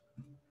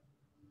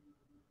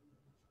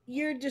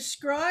 you're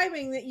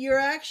describing that you're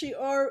actually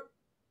are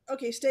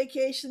okay.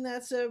 Staycation,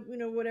 that's a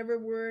whatever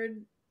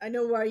word, I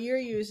know why you're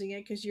using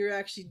it, because you're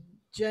actually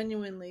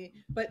genuinely,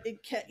 but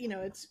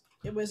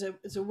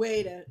it's a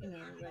way to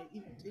right,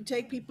 you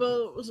take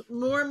people,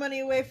 more money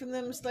away from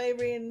them,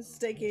 slavery and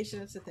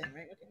staycation, it's a thing,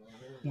 right? Okay.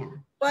 Yeah.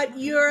 But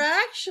you're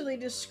actually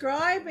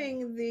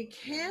describing the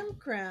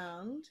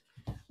campground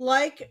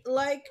like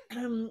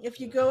if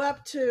you go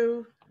up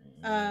to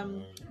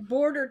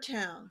border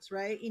towns,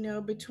 right?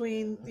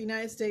 Between the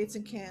United States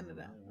and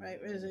Canada, right?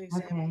 As an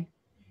example. Okay.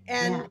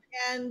 And Yeah.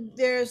 and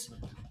there's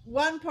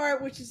one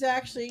part which is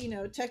actually,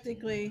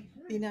 technically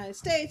the United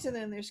States, and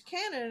then there's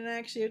Canada, and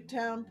actually at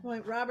Town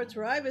Point Roberts,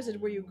 where I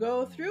visited, where you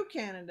go through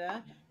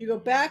Canada, you go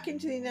back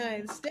into the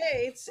United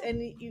States,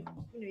 and you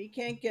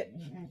can't get,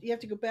 you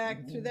have to go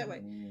back through that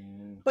way.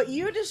 But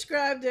you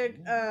described it,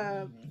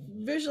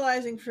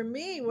 visualizing for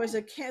me was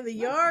the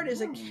yard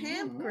is a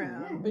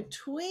campground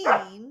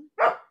between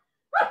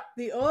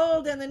the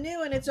old and the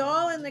new, and it's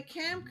all in the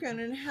campground,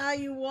 and how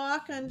you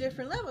walk on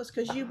different levels,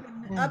 because Yes. you've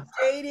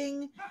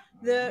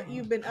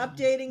been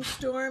updating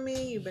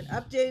Stormy, you've been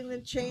updating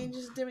the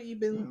changes different, you've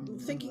been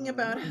thinking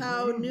about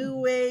how new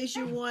ways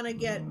you want to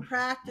get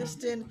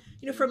practiced in,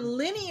 from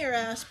linear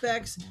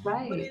aspects but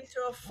Right.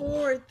 into a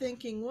forward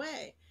thinking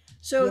way.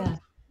 So Yes.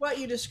 what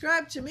you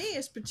described to me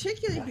is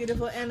particularly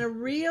beautiful, and a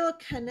real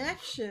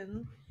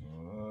connection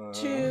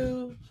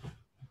to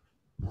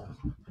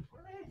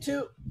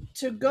to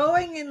to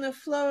going in the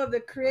flow of the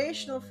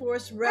creational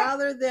force,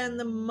 rather than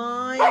the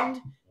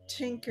mind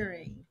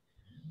tinkering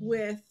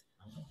with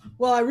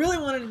well, I really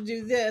wanted to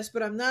do this,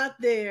 but I'm not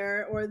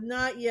there, or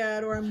not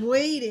yet, or I'm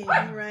waiting,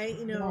 right?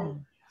 You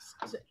know,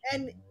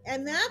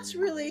 and that's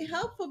really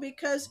helpful,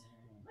 because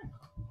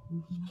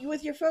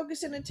with your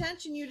focus and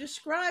attention, you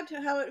described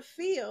how it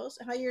feels,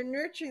 how you're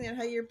nurturing that,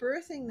 how you're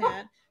birthing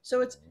that.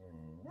 So it's,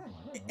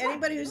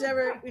 anybody who's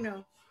ever, you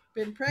know,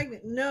 been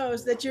pregnant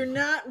knows that you're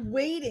not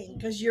waiting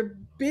because you're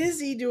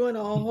busy doing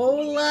a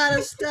whole lot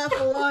of stuff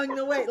along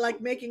the way,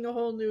 like making a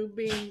whole new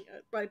being,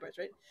 body parts,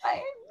 right?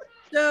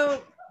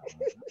 So,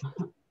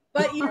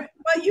 but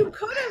you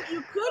could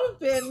have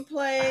been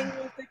playing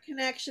with the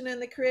connection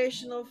and the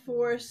creational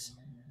force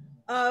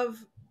of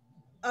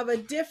a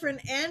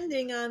different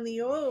ending on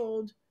the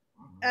old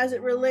as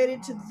it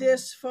related to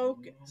this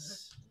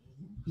focus,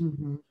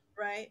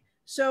 right?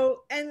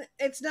 So, and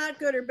it's not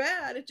good or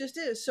bad, it just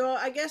is. So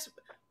I guess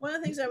one of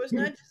the things I was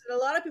nudged is that a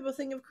lot of people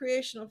think of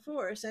creational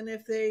force, and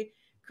if they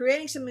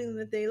creating something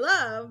that they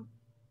love,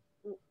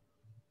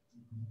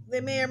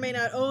 they may or may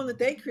not own that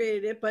they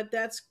created it, but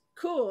that's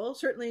cool,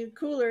 certainly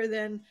cooler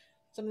than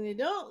something they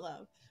don't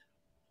love.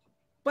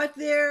 But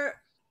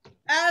they're,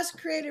 as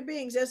creator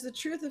beings, as the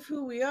truth of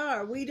who we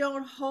are, we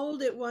don't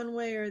hold it one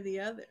way or the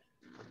other.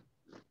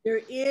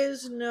 There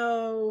is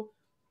no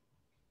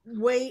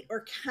weight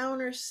or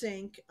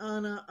countersink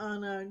on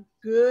a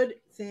good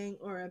thing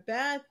or a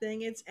bad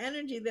thing. It's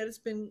energy that has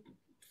been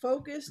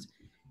focused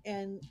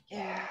and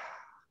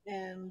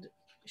and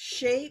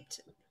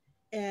shaped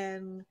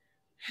and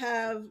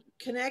have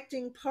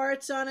connecting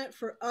parts on it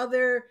for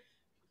other,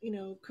 you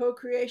know,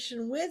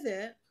 co-creation with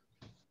it.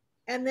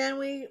 And then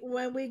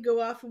when we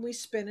go off and we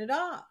spin it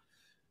off.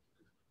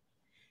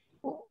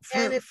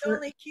 And it's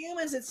only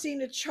humans that seem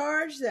to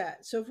charge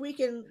that. So if we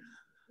can,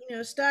 you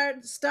know, stop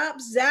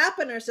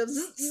zapping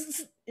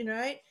ourselves, you know,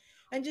 right?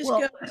 And just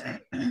go.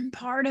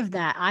 Part of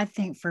that, I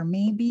think for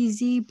me,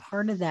 BZ,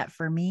 part of that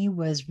for me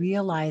was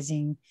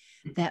realizing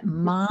that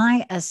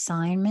my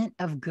assignment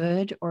of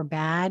good or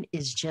bad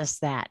is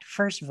just that.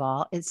 First of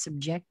all, it's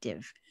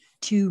subjective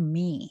to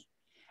me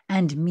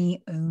and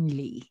me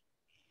only.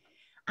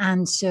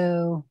 And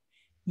so,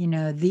 you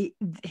know,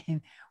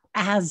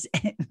 as,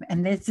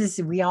 and this is,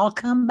 we all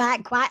come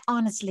back quite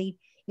honestly.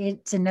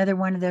 It's another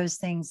one of those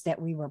things that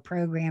we were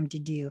programmed to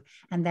do,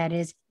 and that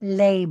is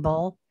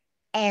label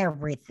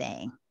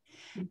everything.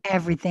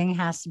 Everything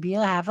has to be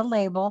have a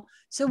label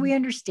so we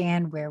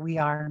understand where we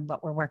are and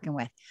what we're working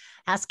with.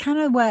 That's kind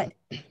of what,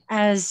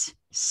 as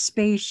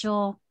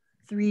spatial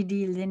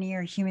 3D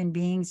linear human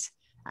beings,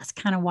 that's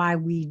kind of why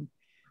we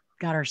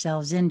got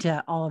ourselves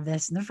into all of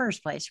this in the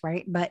first place,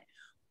 right? But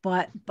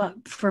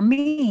for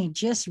me,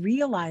 just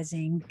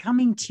realizing,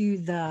 coming to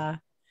the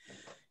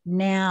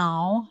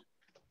now,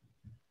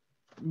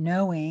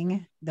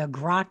 knowing the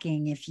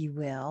grokking, if you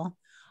will,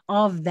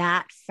 of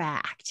that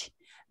fact,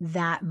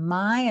 that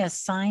my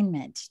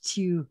assignment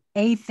to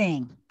a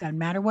thing, doesn't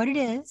matter what it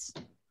is,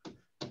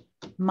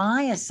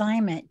 my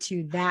assignment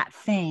to that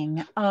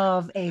thing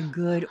of a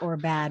good or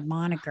bad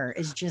moniker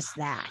is just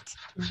that,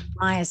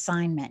 my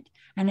assignment.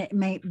 And it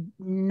may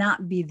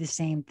not be the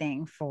same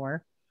thing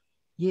for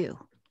you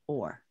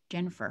or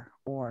Jennifer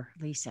or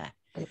Lisa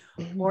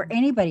or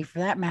anybody for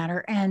that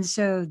matter. And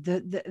so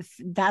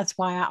that's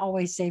why I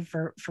always say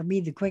for me,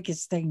 the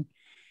quickest thing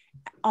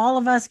all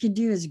of us could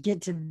do is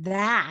get to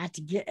that,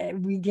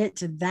 we get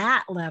to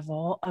that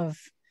level of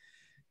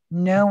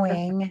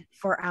knowing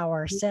for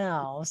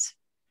ourselves.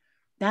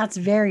 That's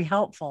very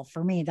helpful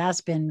for me.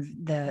 That's been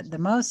the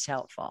most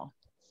helpful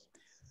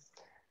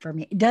for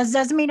me.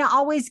 Doesn't mean I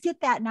always get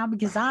that now,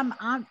 because I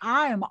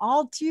am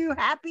all too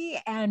happy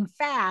and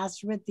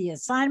fast with the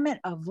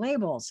assignment of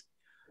labels.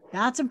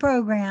 That's a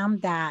program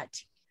that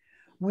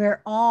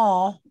we're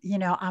all, you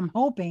know, I'm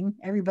hoping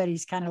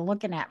everybody's kind of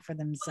looking at for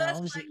themselves.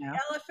 Well, that's like you know, the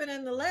elephant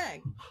in the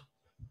leg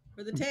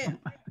or the tail,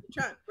 the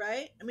trunk,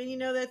 right? I mean, you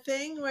know that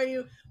thing where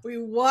you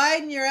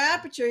widen your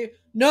aperture.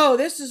 No,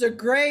 this is a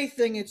gray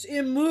thing. It's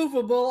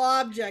immovable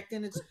object,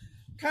 and it's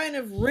kind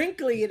of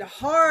wrinkly and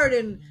hard.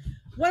 And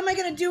what am I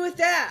going to do with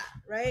that,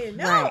 right? And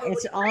no, right.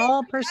 It's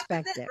all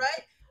perspective,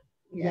 right?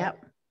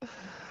 Yep.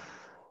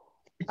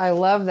 I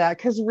love that,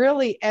 because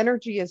really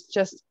energy is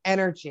just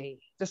energy.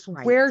 Just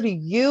right. Where do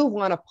you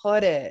want to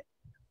put it?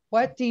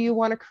 What do you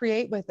want to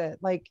create with it?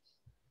 Like,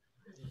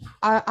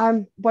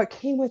 I'm what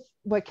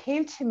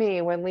came to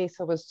me when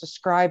Lisa was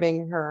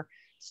describing her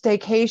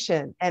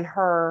staycation and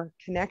her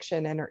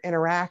connection and her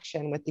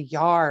interaction with the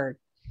yard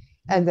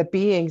and the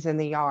beings in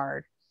the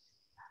yard.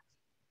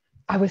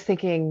 I was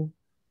thinking,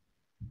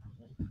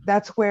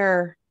 that's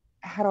where,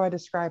 how do I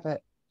describe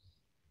it?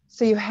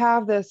 So you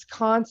have this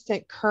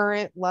constant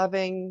current,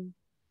 loving,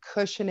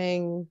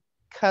 cushioning,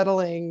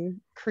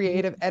 cuddling,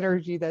 creative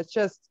energy that's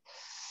just,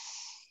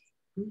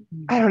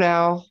 I don't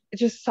know, it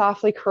just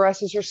softly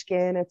caresses your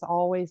skin. It's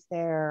always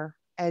there.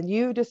 And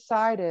you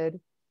decided,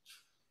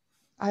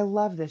 I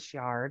love this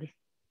yard.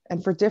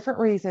 And for different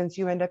reasons,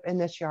 you end up in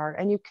this yard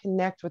and you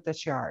connect with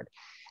this yard.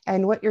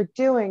 And what you're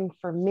doing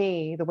for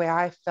me, the way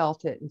I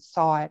felt it and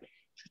saw it,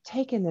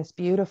 taking this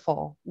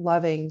beautiful,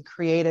 loving,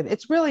 creative,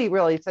 it's really,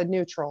 it's a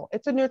neutral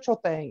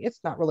thing. It's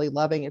not really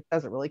loving. It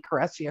doesn't really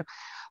caress you,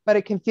 but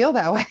it can feel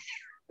that way.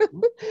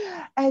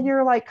 And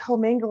you're like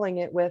commingling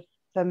it with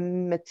the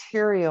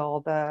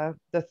material, the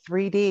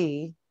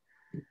 3D,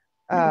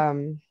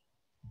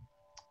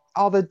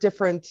 all the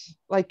different,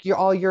 like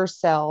all your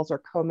cells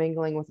are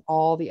commingling with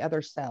all the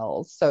other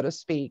cells, so to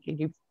speak. And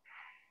you,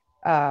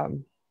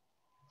 and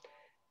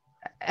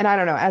I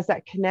don't know, as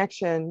that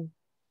connection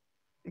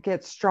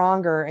gets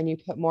stronger and you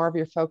put more of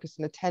your focus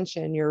and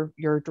attention,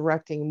 you're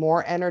directing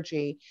more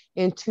energy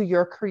into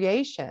your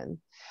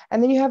creation.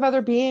 And then you have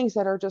other beings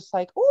that are just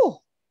like,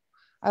 oh,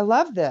 I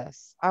love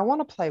this. I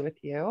want to play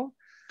with you.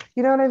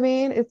 You know what I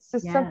mean? It's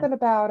just something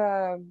about,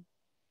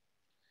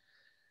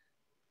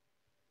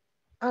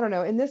 I don't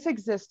know, in this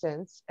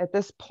existence, at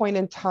this point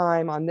in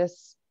time on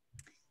this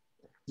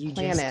planet. You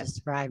just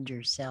described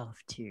yourself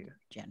too,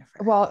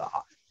 Jennifer. Well,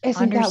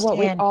 isn't that what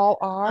we all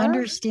are?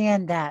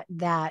 Understand that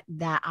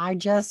I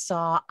just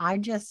saw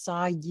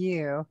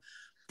you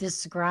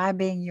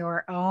describing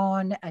your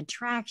own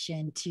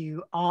attraction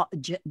to all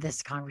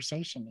this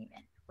conversation,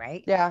 even,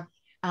 right? Yeah.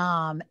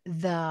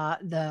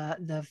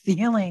 The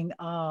feeling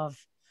of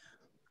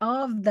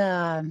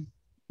the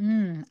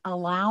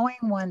allowing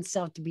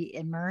oneself to be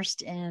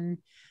immersed in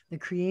the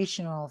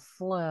creational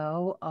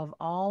flow of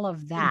all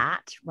of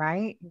that,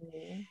 right?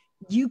 Mm-hmm.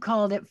 You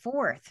called it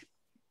forth.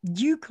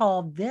 You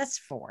called this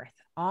forth,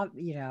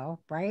 you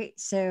know, right?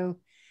 So,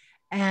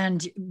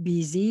 and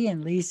BZ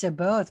and Lisa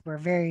both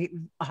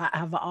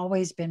have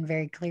always been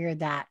very clear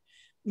that,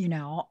 you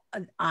know,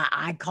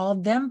 I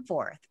called them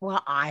forth.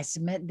 Well, I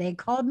submit they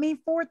called me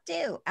forth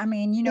too. I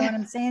mean, you know what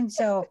I'm saying?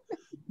 So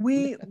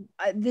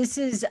this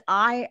is,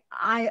 I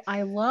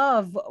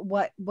love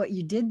what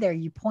you did there.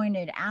 You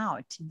pointed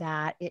out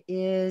that it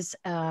is,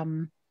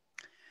 one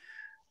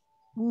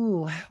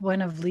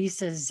of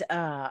Lisa's,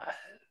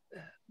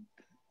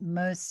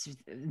 most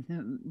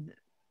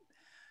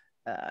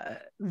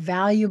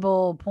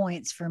valuable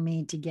points for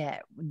me to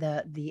get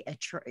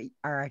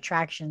our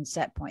attraction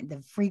set point,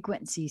 the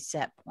frequency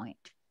set point.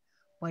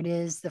 What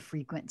is the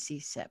frequency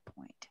set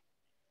point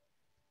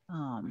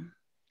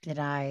that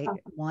I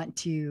want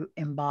to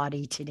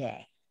embody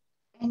today?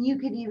 And you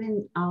could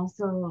even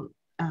also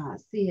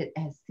see it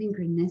as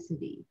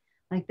synchronicity.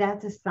 Like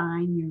that's a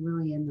sign you're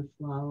really in the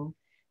flow,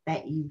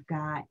 that you've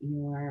got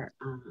your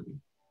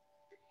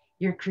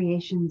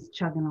creations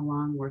chugging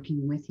along,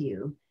 working with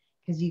you,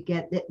 because you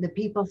get the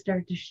people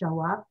start to show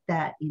up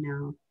that,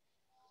 you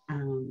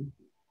know,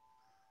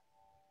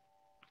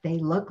 they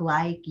look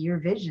like your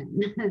vision.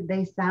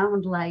 They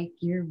sound like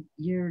your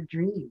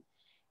dream.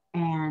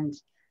 And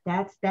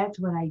that's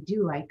what I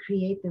do. I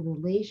create the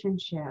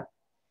relationship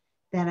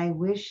that I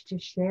wish to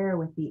share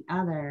with the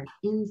other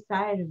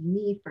inside of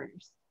me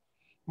first.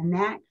 And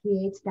that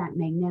creates that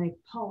magnetic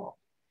pull.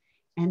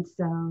 And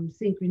so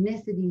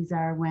synchronicities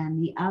are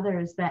when the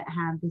others that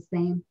have the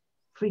same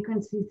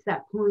frequency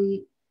set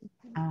point,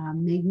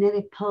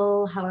 magnetic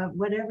pull, however,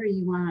 whatever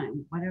you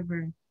want,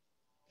 whatever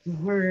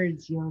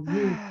words you'll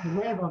use to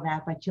label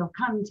that, but you'll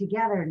come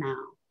together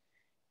now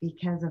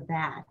because of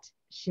that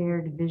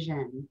shared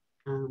vision.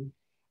 And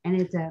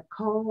it's a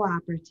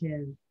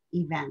cooperative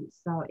event.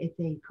 So it's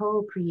a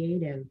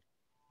co-creative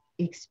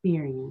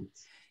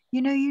experience.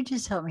 You know, you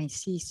just helped me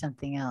see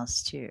something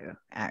else too,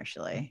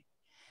 actually.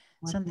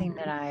 What's something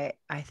that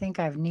I think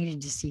I've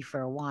needed to see for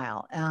a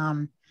while.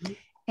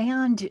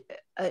 And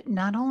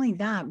not only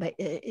that, but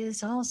it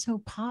is also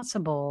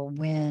possible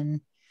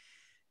when,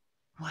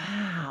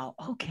 wow,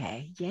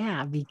 okay,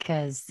 yeah,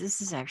 because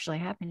this is actually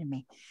happening to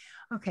me.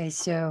 Okay,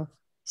 so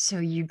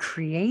you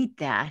create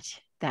that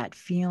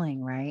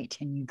feeling, right?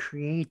 And you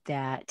create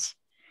that,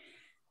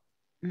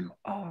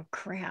 oh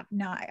crap,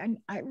 now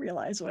I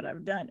realize what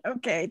I've done.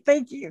 Okay,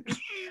 thank you.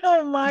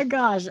 Oh my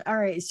gosh. All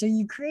right, so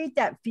you create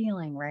that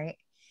feeling, right?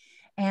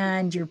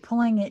 And you're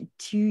pulling it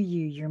to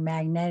you, you're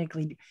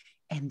magnetically,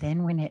 and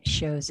then when it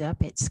shows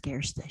up, it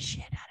scares the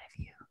shit out of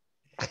you,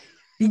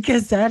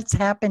 because that's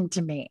happened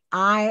to me.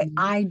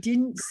 I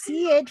didn't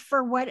see it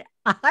for what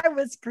I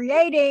was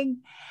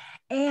creating,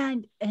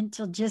 and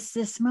until just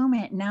this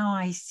moment, now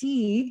I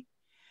see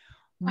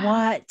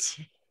what.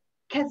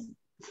 Because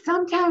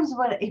sometimes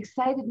what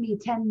excited me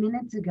 10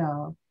 minutes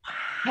ago,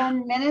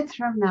 10 minutes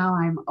from now,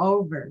 I'm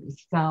over.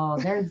 So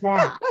there's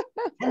that.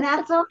 And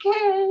that's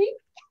okay.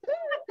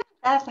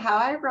 That's how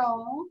I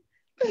roll.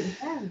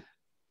 Yeah.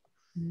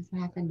 This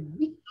happened to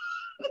me.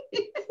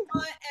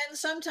 And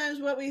sometimes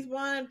what we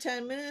wanted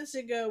 10 minutes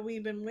ago,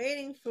 we've been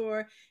waiting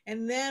for,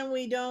 and then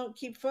we don't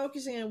keep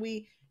focusing, and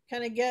we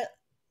kind of get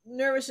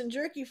nervous and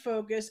jerky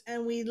focus,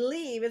 and we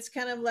leave. It's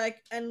kind of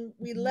like, and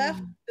we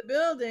left the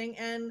building,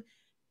 and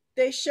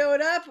they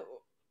showed up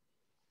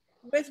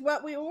with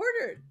what we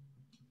ordered.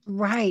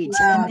 Right.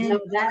 Yeah, and then, no,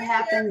 that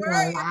happens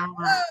a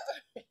lot.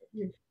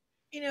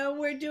 You know,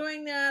 we're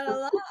doing that a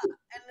lot.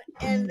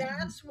 And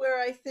that's where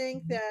I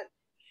think that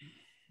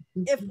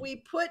if we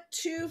put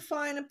too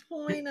fine a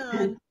point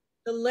on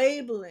the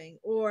labeling,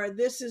 or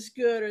this is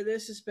good or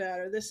this is bad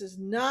or this is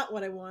not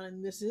what I want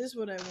and this is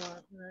what I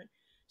want, right?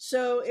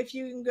 So if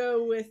you can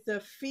go with the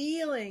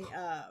feeling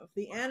of,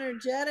 the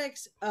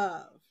energetics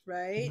of,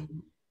 right?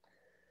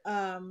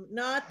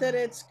 Not that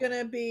it's going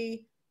to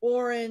be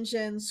orange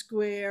and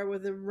square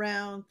with a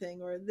round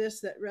thing or this,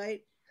 that,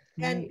 right?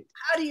 And Right.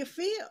 how do you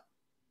feel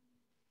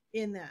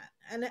in that?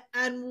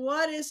 And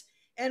what is,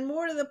 and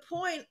more to the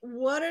point,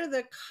 what are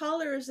the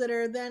colors that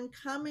are then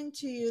coming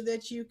to you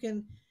that you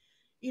can,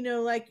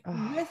 like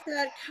with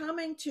that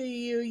coming to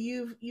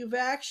you, you've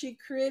actually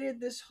created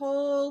this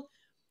whole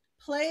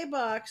play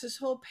box, this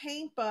whole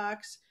paint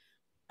box,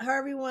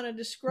 however you want to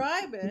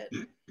describe it,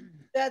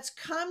 that's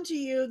come to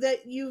you,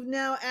 that you've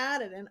now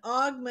added and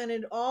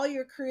augmented all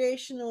your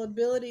creational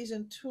abilities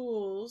and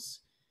tools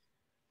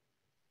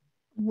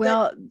that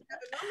Well, you have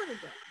a moment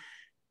ago.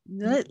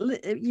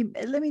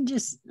 let me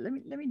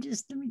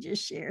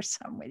just share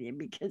some with you,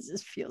 because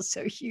this feels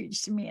so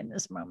huge to me in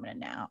this moment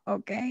now.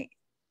 Okay.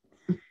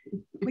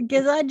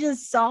 Because I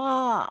just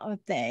saw a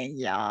thing,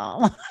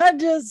 y'all. I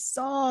just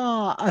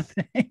saw a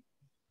thing.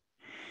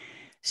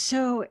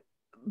 So,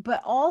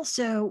 but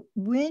also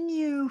when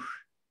you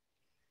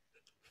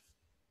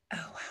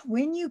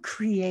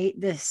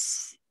create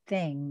this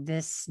thing,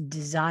 this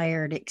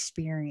desired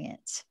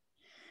experience,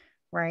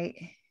 right?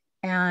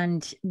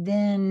 And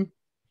then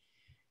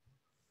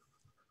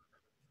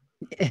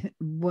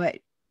what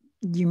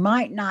you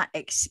might not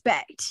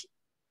expect,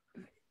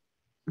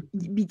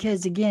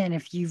 because again,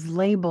 if you've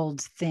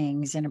labeled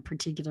things in a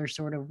particular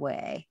sort of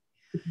way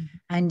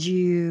and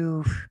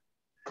you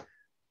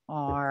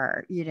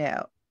are,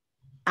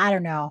 I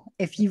don't know,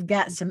 if you've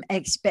got some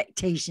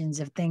expectations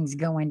of things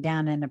going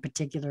down in a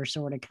particular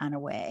sort of kind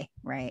of way,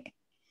 right?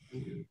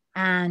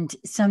 And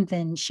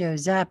something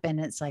shows up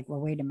and it's like, well,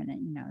 wait a minute,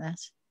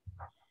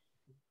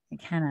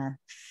 it kind of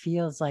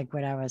feels like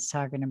what I was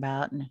talking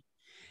about. And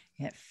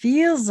it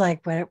feels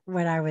like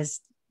what I was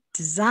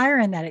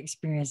desiring that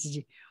experience.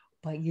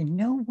 But you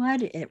know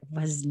what? It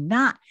was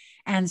not.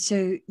 And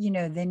so,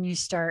 then you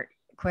start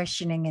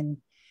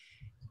questioning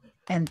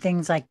and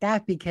things like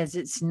that, because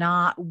it's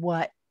not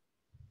what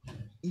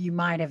you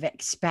might have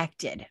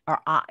expected, or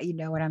you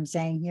know what I'm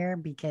saying here,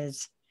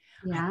 because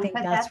Yeah, I think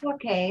but that's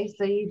okay.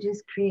 So you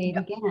just create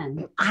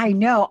again. I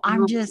know.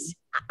 I'm just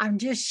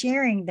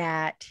sharing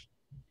that.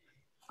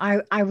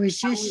 I was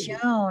just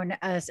shown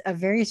a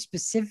very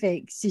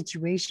specific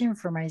situation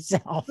for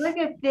myself. Look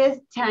at this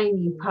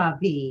tiny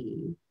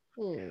puppy.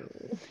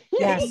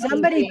 Yeah,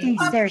 somebody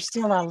thinks they're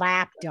still a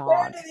lap dog.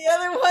 Compared to the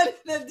other one,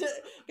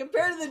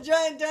 compared to the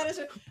giant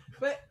dinosaur.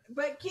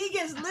 But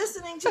Keegan's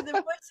listening to the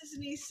voices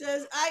and he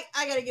says,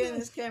 I got to get in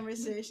this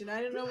conversation.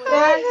 I don't know what.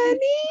 Hi,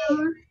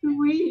 So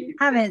sweet.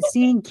 I haven't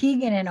seen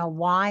Keegan in a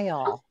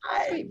while.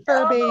 honey.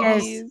 Fur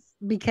babies.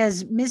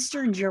 Because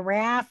Mr.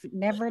 Giraffe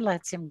never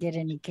lets him get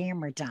any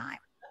camera time.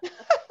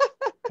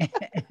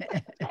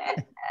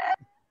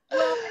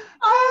 Well,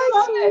 I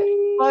love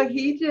it. Well,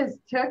 he just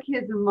took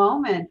his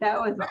moment.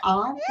 That was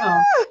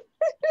awesome.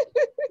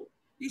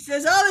 He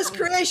says, all this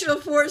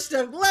creational force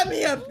stuff, let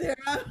me up there.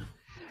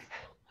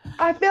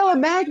 I feel a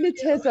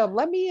magnetism.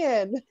 Let me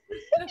in.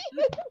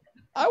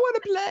 I want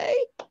to play.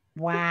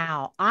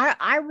 Wow.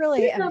 I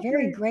really am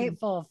very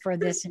grateful for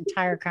this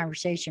entire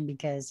conversation,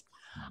 because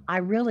I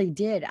really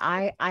did.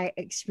 I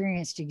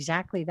experienced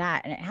exactly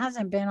that. And it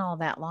hasn't been all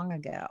that long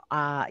ago.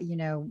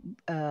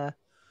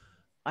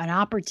 An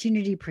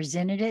opportunity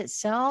presented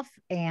itself,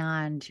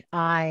 and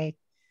I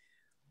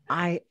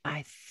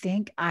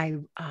think I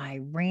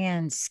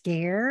ran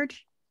scared,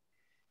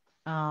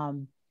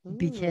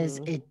 because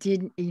it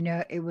didn't,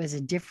 it was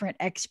a different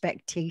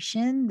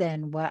expectation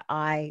than what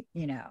I,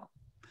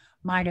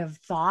 might have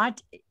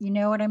thought, you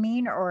know what I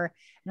mean? And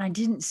I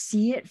didn't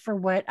see it for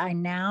what I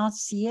now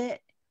see it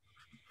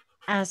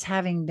as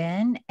having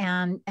been.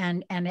 And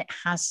it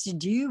has to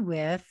do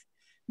with,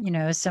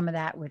 some of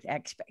that with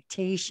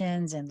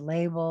expectations and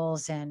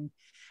labels and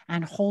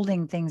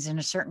holding things in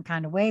a certain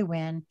kind of way,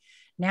 when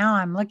now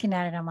I'm looking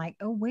at it, I'm like,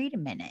 oh, wait a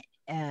minute.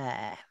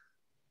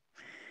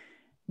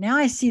 Now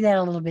I see that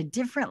a little bit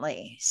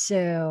differently.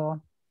 So,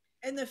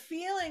 and the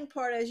feeling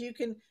part, as you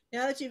can,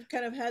 now that you've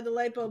kind of had the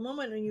light bulb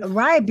moment, when you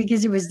right,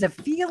 because it was the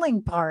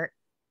feeling part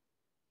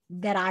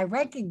that I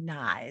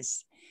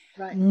recognized,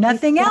 right,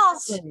 nothing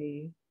else.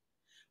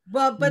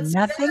 But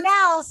nothing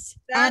else.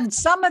 And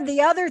some of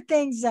the other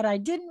things that I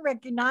didn't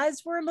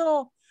recognize were a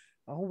little,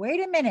 oh,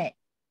 wait a minute,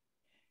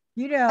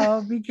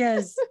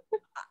 because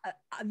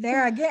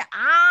there again,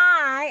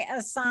 I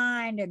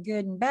assigned a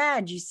good and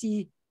bad. You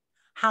see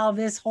how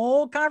this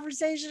whole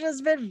conversation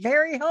has been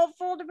very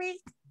helpful to me.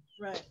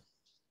 Right.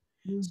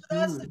 So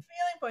that's the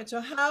feeling point.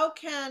 So how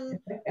can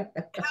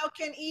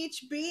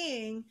each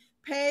being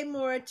pay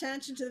more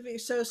attention to the feeling?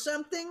 So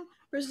something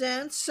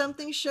presents,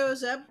 something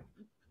shows up,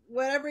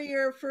 whatever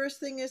your first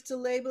thing is to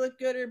label it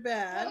good or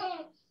bad.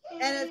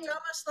 And it's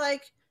almost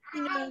like,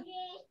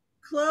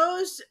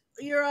 close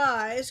your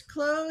eyes,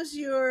 close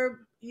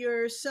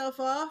yourself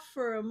off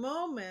for a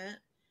moment,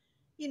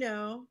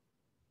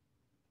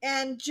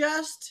 and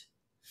just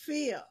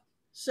feel.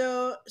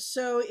 So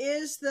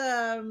is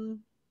the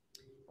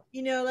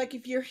like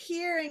if you're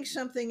hearing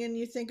something and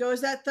you think, oh,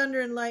 is that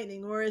thunder and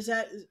lightning, or was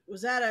that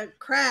a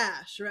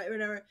crash, right?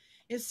 Whatever.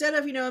 Instead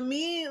of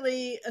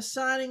immediately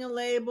assigning a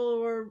label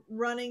or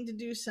running to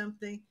do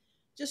something,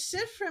 just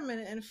sit for a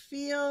minute and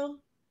feel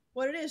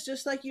what it is,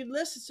 just like you'd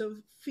listen. So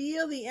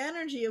feel the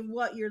energy of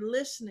what you're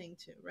listening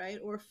to, right?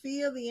 Or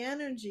feel the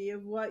energy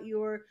of what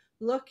you're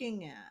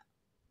looking at,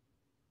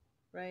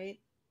 right?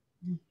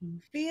 Mm-hmm.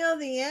 Feel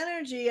the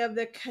energy of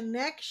the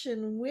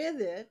connection with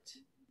it,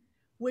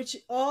 which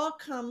all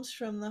comes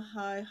from the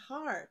high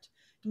heart,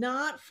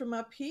 not from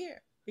up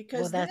here. Well,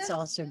 Because that's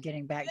also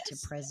getting back to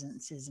this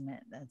presence, isn't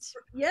it? That's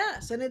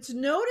yes, and it's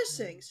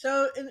noticing.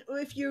 So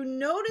if you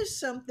notice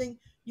something,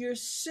 you're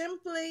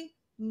simply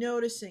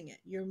noticing it.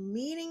 You're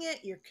meeting it.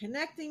 You're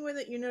connecting with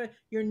it.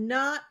 You're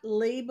not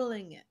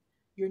labeling it.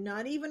 You're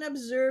not even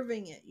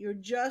observing it. You're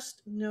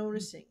just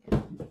noticing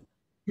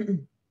it,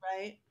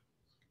 right?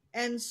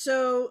 And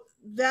so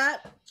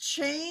that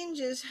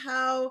changes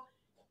how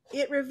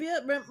it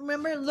reveals.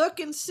 Remember, look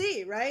and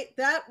see, right?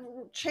 That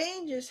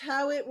changes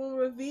how it will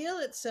reveal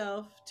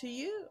itself to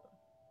you.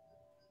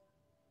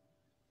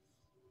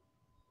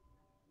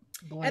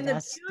 boy, And the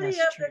beauty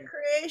that's of the true.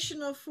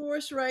 creational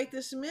force right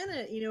this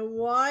minute,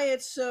 why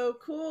it's so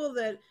cool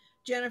that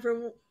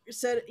Jennifer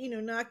said,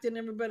 knocked in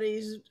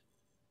everybody's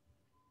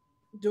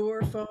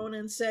door phone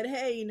and said,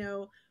 hey,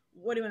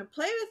 what do you want to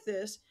play with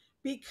this?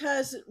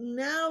 Because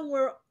now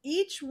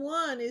each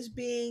one is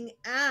being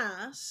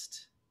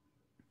asked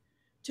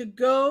to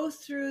go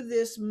through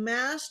this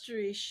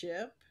mastery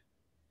ship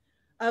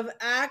of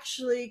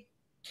actually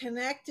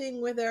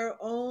connecting with our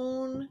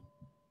own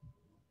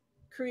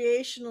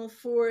creational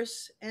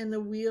force and the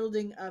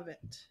wielding of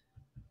it.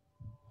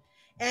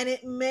 And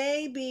it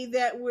may be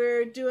that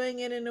we're doing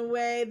it in a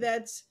way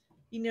that's,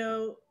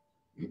 don't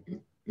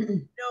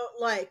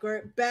like,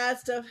 or bad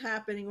stuff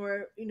happening,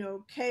 or,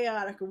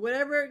 chaotic, or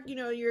whatever,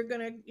 you're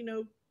going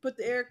to, put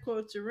the air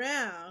quotes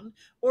around,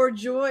 or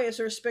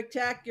joyous, or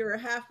spectacular, or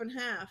half and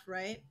half,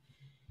 right?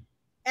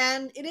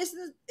 And it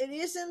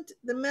isn't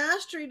the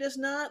mastery does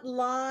not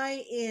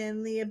lie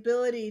in the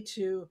ability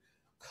to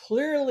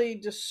clearly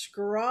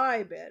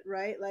describe it,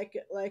 right? Like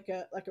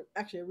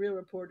actually a real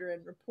reporter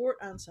and report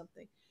on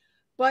something.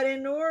 But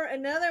in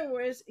other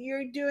words,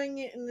 you're doing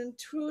it in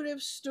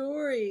intuitive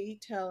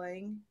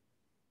storytelling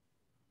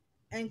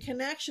and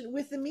connection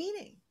with the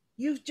meaning.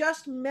 You've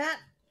just met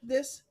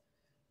this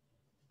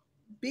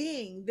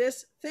being,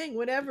 this thing,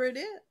 whatever it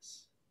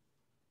is.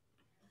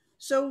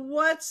 So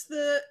what's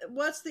the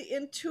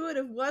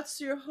intuitive, what's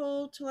your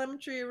whole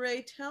telemetry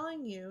array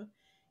telling you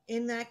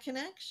in that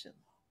connection?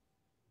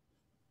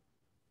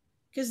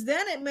 Because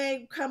then it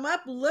may come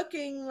up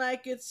looking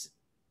like it's,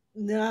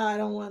 no, I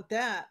don't want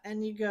that.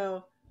 And you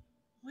go,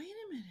 wait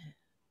a minute.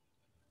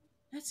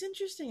 That's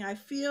interesting. I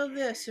feel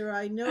this, or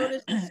I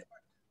notice this,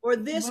 or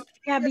this. Well,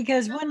 yeah,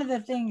 because one of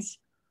the things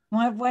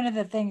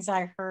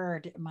I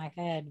heard in my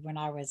head when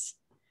I was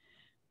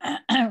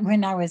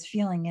when I was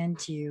feeling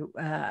into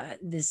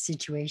this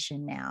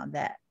situation now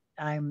that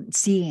I'm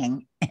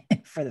seeing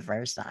for the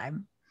first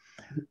time,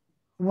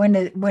 one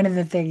of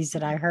the things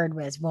that I heard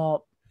was,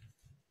 well,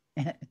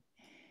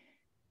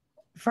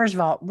 first of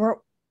all,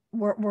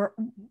 we're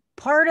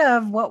part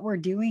of what we're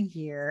doing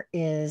here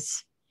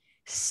is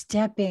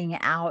stepping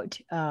out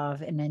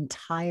of an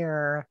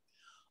entire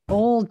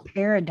old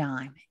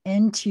paradigm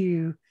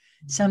into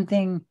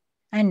something,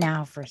 and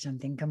now for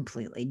something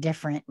completely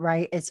different,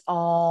 right? It's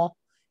all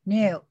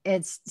new.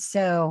 It's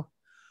so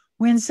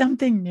when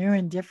something new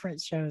and different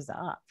shows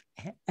up,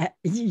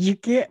 you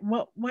get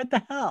what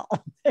the hell,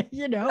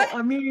 Right.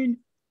 I mean,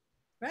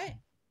 Right.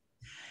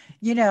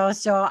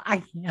 so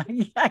I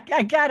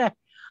gotta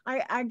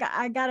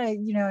I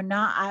gotta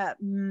not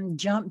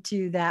jump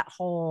to that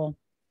whole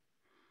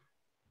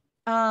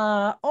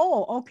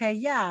oh, okay,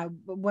 yeah,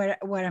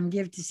 what I'm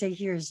give to say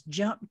here is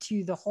jump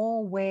to the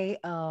whole way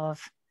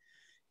of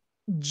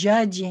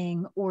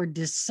judging or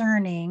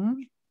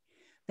discerning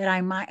that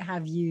I might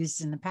have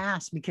used in the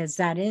past, because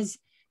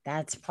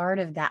that's part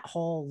of that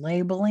whole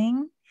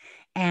labeling.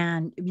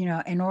 And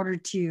in order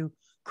to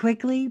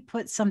quickly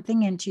put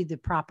something into the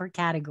proper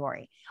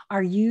category,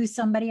 are you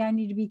somebody I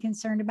need to be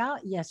concerned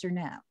about? Yes or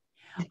no?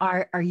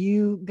 Are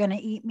you gonna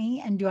eat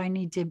me, and do I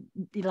need to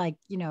be like,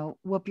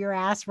 whoop your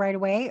ass right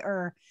away?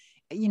 Or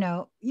you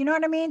know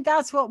what I mean?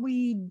 That's what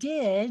we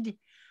did,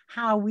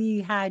 how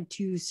we had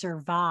to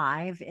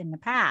survive in the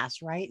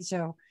past, right?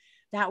 So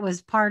that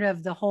was part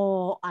of the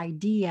whole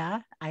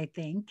idea, I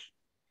think,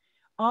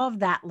 of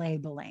that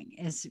labeling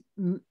is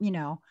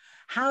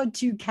how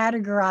to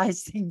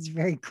categorize things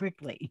very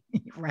quickly,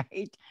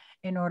 right,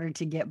 in order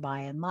to get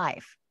by in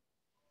life.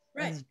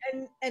 Right. As,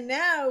 And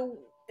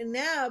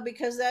now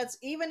because that's,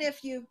 even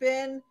if you've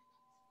been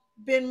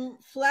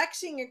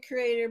flexing your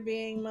creator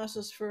being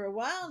muscles for a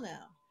while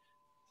now,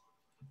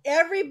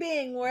 every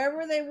being,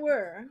 wherever they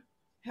were,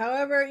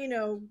 however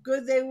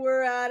good they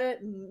were at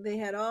it, and they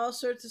had all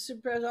sorts of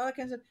superpowers, all that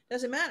kind of stuff,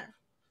 doesn't matter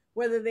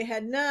whether they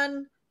had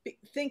none,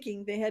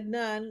 thinking they had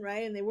none,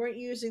 right? And they weren't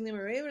using them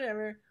or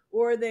whatever,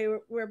 or they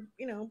were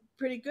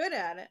pretty good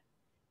at it.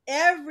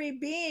 Every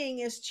being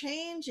is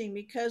changing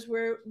because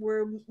we're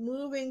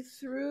moving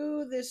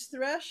through this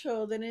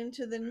threshold and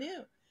into the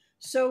new.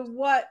 So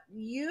what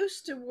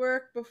used to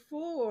work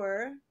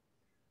before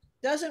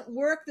doesn't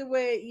work the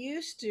way it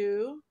used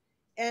to,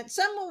 and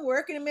some will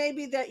work, and it may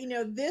be that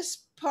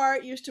this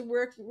part used to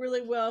work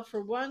really well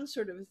for one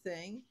sort of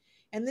thing,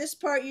 and this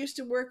part used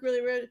to work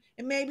really well.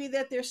 It may be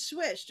that they're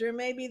switched, or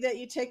maybe that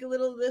you take a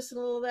little of this and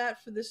a little of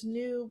that for this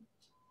new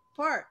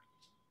part.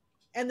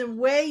 And the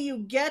way you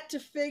get to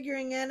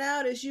figuring it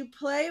out is you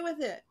play with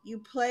it. You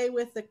play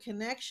with the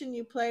connection.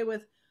 You play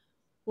with,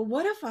 well,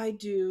 what if I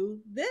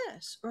do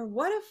this? Or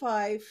what if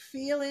I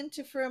feel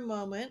into for a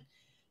moment,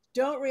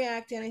 don't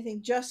react to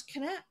anything, just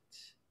connect?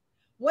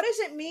 What does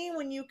it mean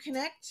when you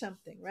connect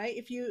something, right?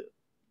 If you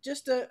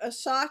just a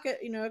socket,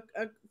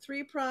 a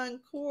three-prong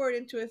cord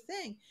into a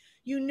thing,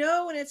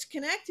 when it's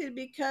connected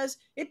because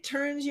it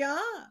turns you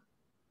on,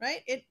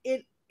 right?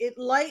 It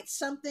lights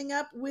something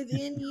up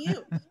within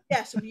you.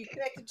 Yes, if you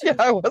connect it to Yeah,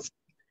 I was.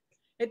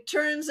 it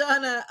turns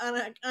on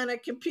a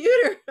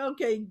computer.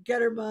 Okay,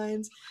 gutter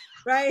minds,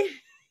 right?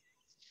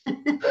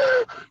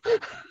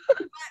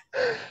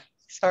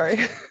 Sorry.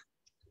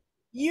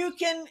 You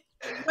can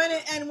when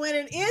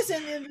it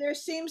isn't, and there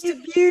seems to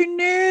be. If you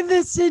knew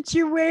the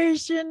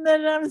situation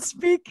that I'm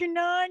speaking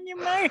on, you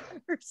might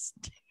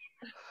understand.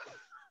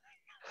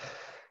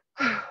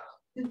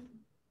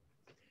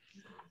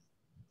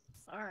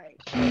 Sorry.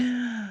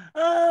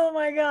 Oh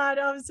my God,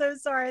 I'm so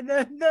sorry.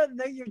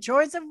 Your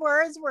choice of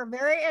words were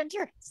very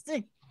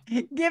interesting,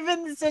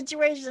 given the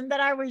situation that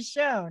I was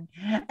shown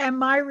and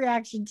my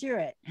reaction to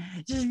it.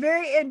 Just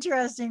very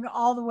interesting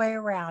all the way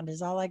around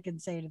is all I can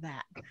say to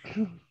that.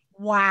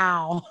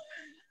 Wow.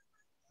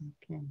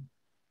 Okay.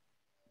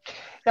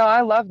 No,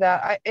 I love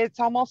that. It's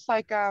almost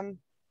like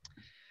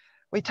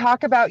we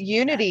talk about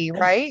unity,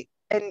 right?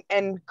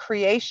 And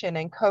creation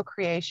and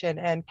co-creation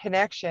and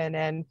connection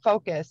and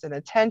focus and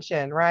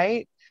attention,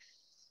 right?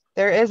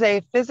 There is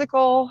a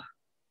physical,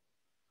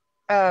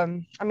 I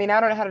mean,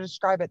 I don't know how to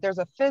describe it. There's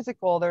a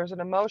physical, there's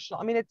an emotional.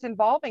 I mean, it's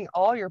involving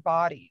all your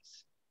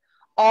bodies.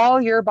 All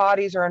your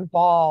bodies are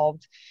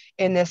involved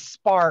in this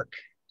spark.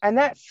 And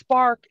that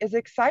spark is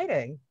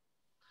exciting.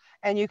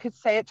 And you could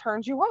say it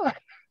turns you on.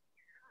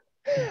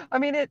 I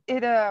mean,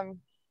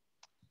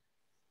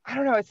 I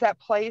don't know, it's that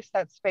place,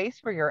 that space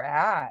where you're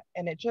at.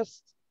 And it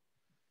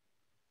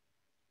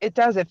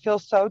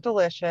feels so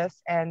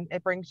delicious, and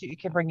it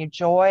can bring you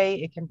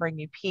joy. It can bring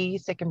you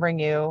peace. It can bring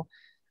you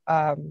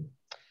um,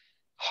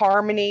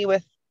 harmony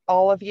with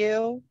all of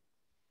you,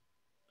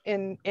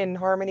 in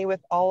harmony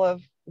with all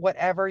of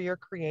whatever you're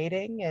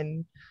creating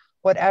and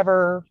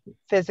whatever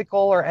physical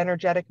or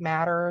energetic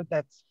matter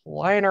that's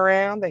flying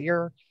around that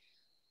you're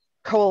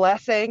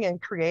coalescing and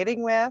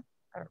creating with.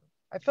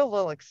 I feel a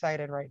little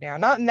excited right now.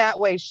 Not in that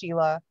way,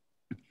 Sheila.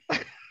 Yeah,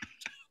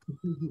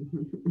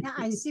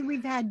 I see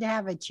we've had to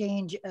have a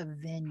change of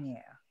venue.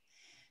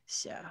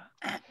 So,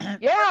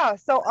 Yeah,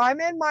 so I'm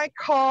in my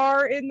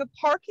car in the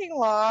parking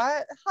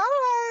lot.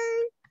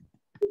 Hi.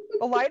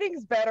 The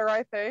lighting's better,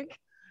 I think.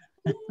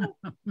 I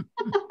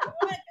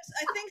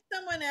think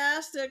someone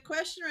asked a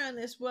question around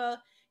this. Well,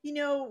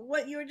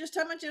 what you were just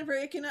talking about, Jennifer.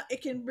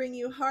 It can bring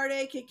you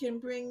heartache. It can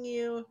bring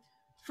you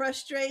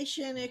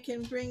frustration. It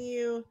can bring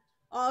you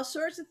all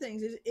sorts of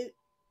things. Yep.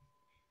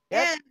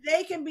 And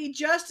they can be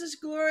just as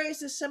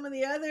glorious as some of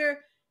the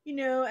other,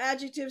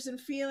 adjectives and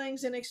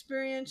feelings and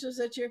experiences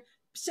that you're,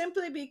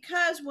 simply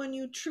because when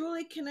you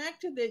truly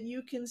connect with it,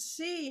 you can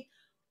see,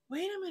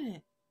 wait a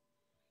minute,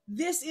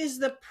 this is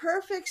the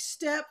perfect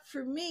step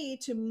for me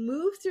to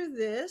move through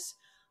this.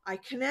 I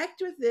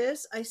connect with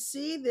this, I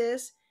see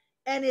this,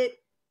 and it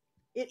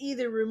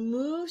either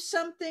removes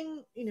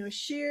something,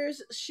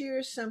 shears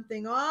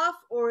something off,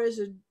 or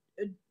is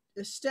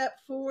a step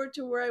forward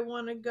to where I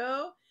want to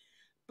go.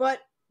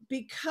 But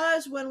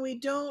because when we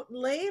don't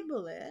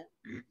label it,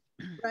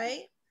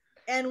 right,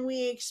 and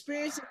we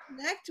experience and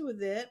connect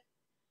with it,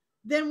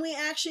 then we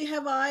actually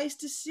have eyes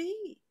to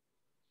see.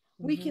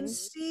 We can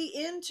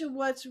see into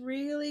what's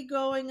really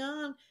going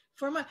on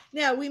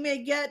now. We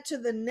may get to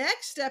the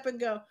next step and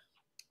go,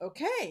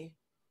 okay,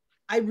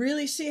 I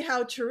really see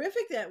how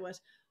terrific that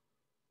was.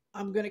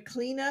 I'm going to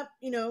clean up,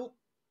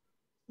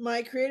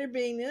 my creator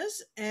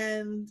beingness,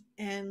 and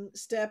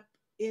step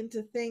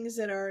into things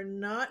that are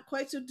not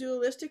quite so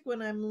dualistic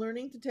when I'm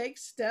learning to take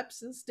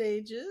steps and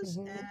stages,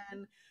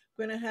 and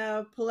going to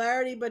have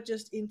polarity, but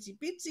just itsy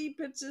bitsy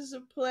bits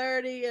of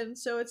polarity. And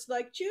so it's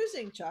like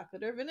choosing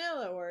chocolate or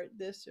vanilla or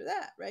this or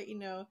that, right?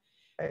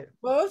 Right.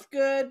 Both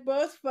good,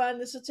 both fun.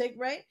 This will take,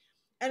 right?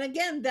 And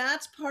again,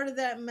 that's part of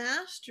that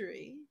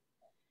mastery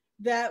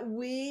that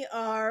we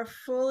are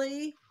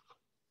fully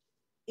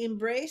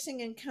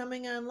embracing and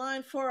coming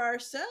online for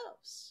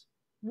ourselves.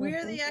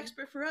 We're the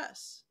expert for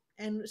us.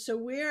 And so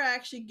we're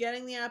actually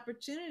getting the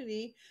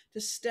opportunity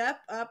to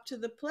step up to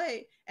the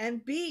plate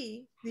and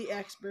be the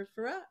expert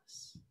for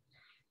us.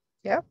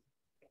 Yep.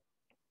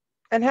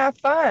 And have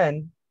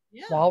fun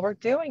Yeah. while we're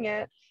doing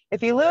it.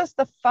 If you lose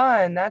the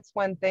fun, that's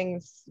when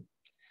things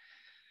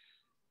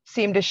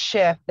seem to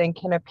shift and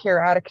can appear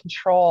out of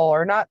control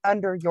or not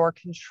under your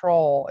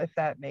control, if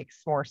that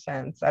makes more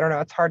sense. I don't know.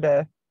 It's hard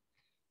to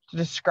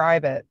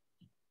describe it,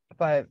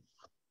 but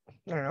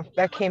I don't know.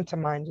 That came to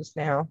mind just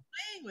now.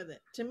 Playing with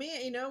it. To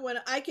me, you know, when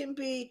I can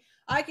be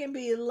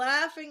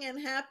laughing and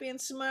happy and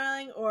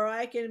smiling, or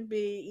I can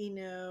be, you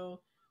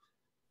know,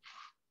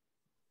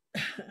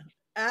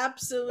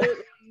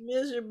 absolutely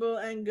miserable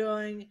and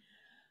going,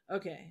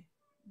 okay,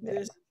 Yeah.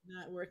 this is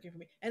not working for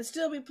me, and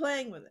still be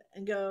playing with it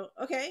and go,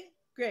 okay,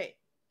 great.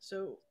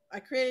 So I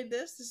created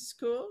this. This is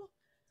cool.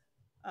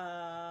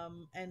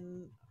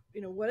 And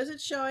you know, what is it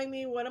showing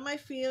me? What am I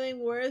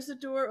feeling? Where is the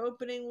door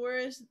opening?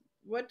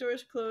 What door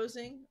is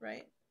closing?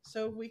 Right.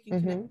 So we can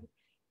connect Mm-hmm.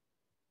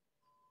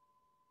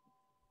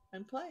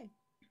 and play.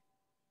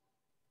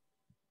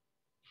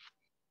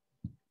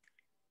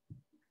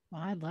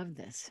 Well, I love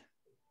this.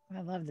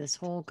 I love this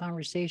whole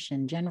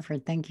conversation. Jennifer,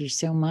 thank you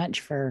so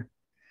much for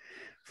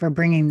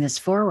bringing this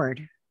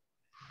forward.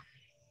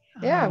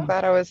 Yeah, I'm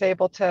glad I was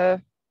able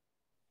to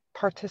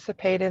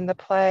participate in the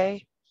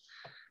play.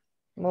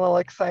 I'm a little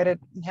excited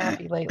and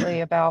happy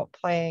lately about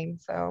playing.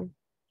 So,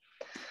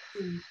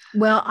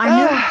 well, I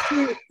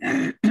know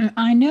too,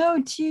 I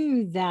know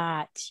too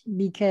that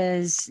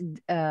because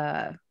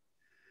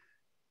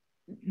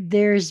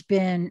there's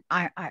been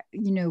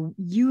you know,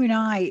 you and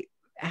I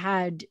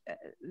had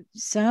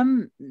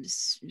some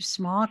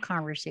small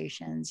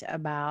conversations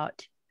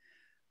about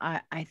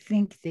I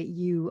think that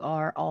you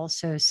are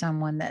also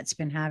someone that's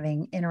been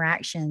having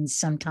interactions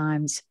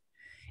sometimes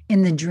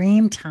in the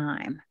dream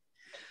time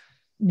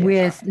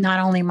with not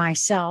only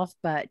myself,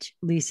 but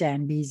Lisa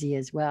and BZ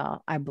as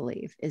well, I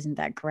believe. Isn't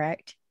that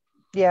correct?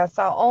 yes,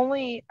 I'll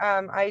only,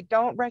 I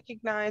don't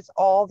recognize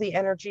all the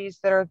energies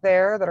that are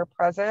there that are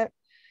present.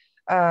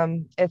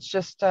 It's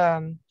just,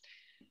 well,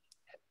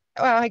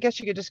 I guess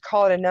you could just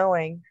call it a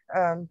knowing.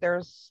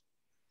 There's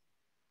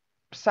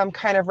some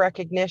kind of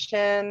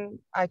recognition.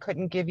 I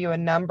couldn't give you a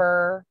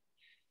number,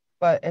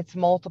 but it's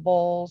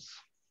multiples.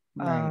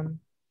 Right.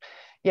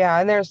 Yeah,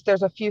 and there's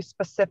a few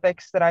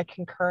specifics that I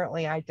can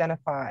currently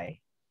identify.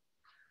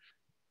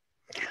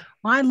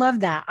 Well, I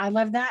love that. I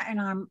love that.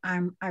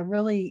 And I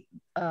really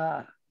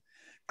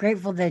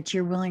grateful that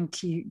you're willing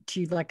to,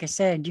 like I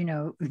said, you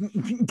know,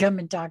 come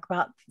and talk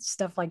about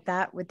stuff like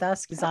that with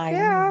us. Cause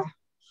Yeah.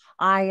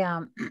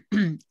 I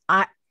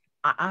I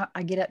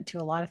I get up to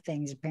a lot of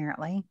things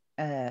apparently.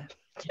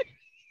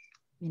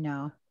 You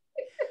know,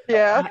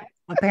 Yeah.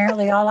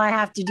 apparently all I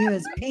have to do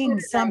is ping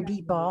some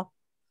people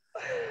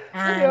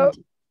and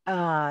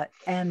Yep.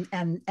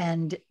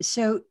 and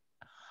so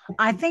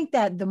I think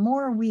that the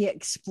more we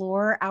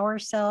explore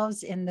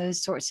ourselves in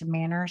those sorts of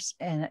manners,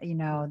 and you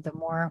know, the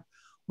more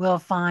we'll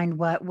find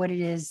what it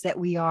is that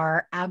we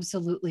are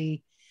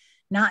absolutely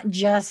not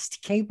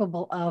just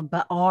capable of,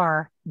 but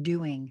are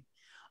doing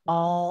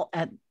all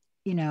at,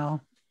 you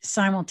know,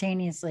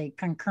 simultaneously,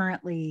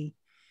 concurrently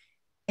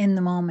in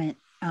the moment,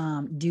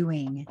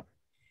 doing.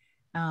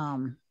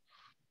 Um,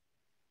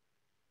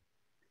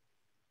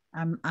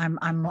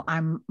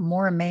 I'm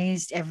more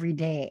amazed every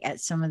day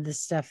at some of the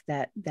stuff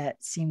that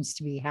seems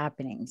to be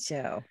happening.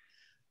 So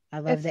I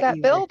love It's that that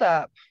you were.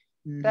 buildup,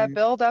 that Mhm.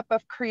 buildup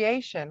of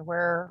creation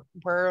where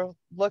we're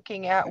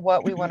looking at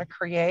what we want to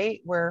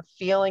create, we're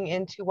feeling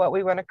into what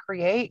we want to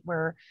create,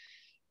 we're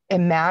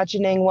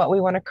imagining what we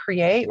want to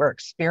create, we're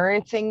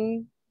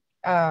experiencing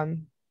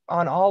on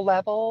all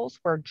levels,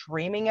 we're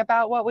dreaming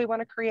about what we want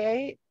to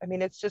create. I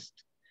mean, it's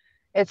just,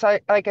 it's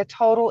like a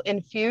total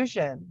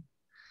infusion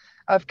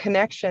of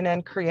connection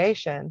and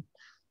creation.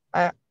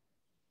 I,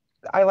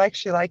 I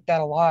actually like that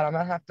a lot. I'm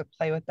gonna have to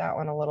play with that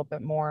one a little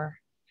bit more,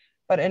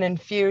 but an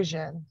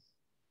infusion.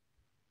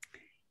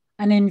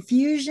 An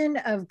infusion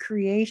of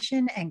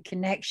creation and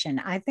connection.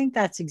 I think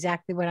that's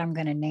exactly what I'm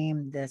going to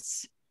name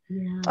this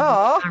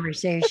Oh,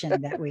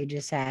 conversation that we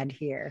just had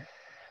here.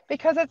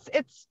 because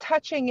it's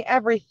touching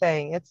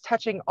everything. It's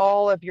touching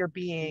all of your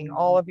being,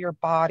 all of your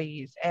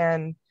bodies,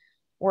 and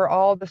we're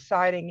all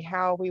deciding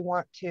how we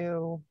want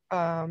to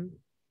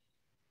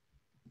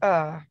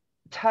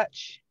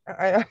touch.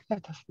 That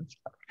doesn't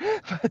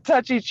sound,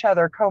 touch each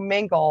other,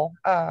 commingle.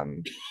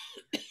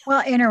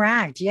 Well,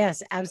 interact.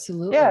 Yes,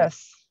 absolutely.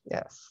 Yes,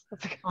 yes.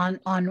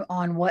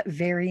 On what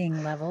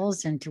varying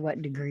levels and to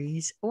what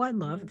degrees. Oh, I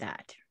love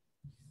that.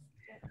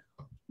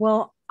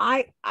 Well,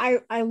 I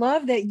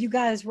love that you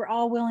guys were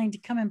all willing to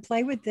come and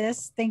play with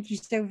this. Thank you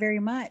so very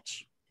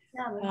much.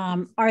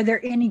 Are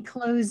there any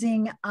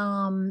closing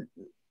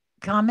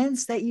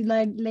comments that you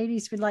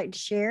ladies would like to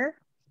share?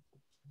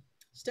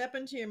 Step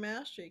into your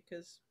mastery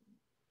because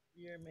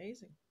you're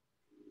amazing.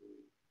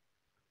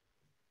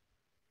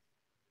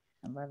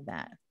 I love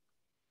that.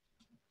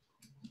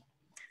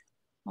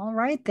 All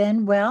right,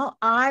 then. Well,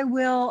 I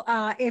will,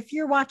 if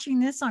you're watching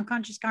this on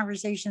Conscious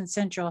Conversation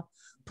Central,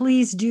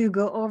 please do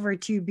go over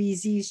to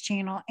BZ's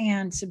channel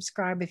and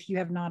subscribe if you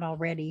have not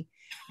already.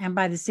 And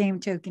by the same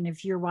token,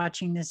 if you're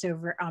watching this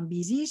over on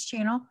BZ's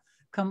channel,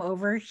 come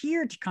over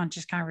here to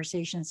Conscious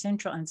Conversation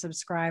Central and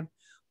subscribe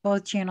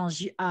both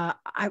channels.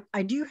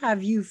 I do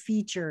have you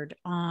featured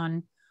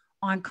on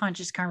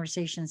Conscious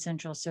Conversation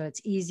Central, so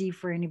it's easy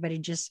for anybody.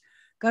 Just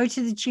go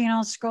to the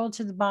channel, scroll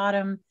to the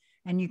bottom,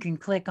 and you can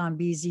click on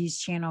BZ's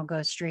channel,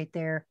 go straight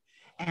there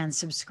and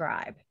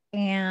subscribe.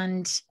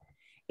 And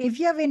if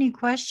you have any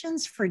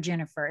questions for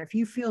Jennifer, if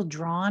you feel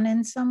drawn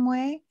in some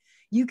way,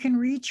 you can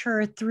reach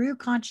her through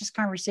Conscious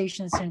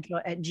Conversation Central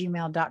at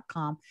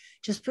gmail.com.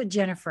 Just put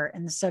Jennifer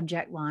in the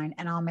subject line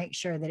and I'll make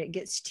sure that it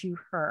gets to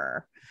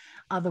her.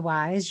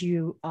 Otherwise,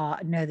 you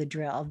know the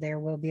drill. There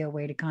will be a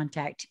way to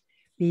contact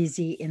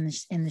BZ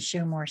in the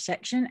show more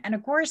section. And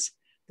of course,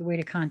 the way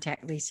to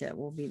contact Lisa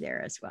will be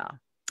there as well.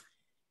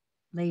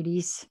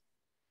 Ladies,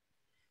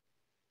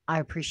 I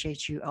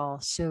appreciate you all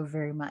so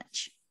very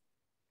much.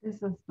 This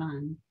was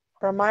fun.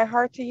 From my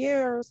heart to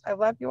yours. I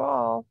love you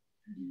all.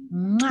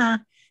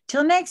 Mwah.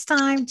 Till next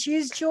time,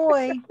 choose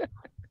joy.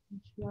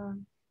 Yeah.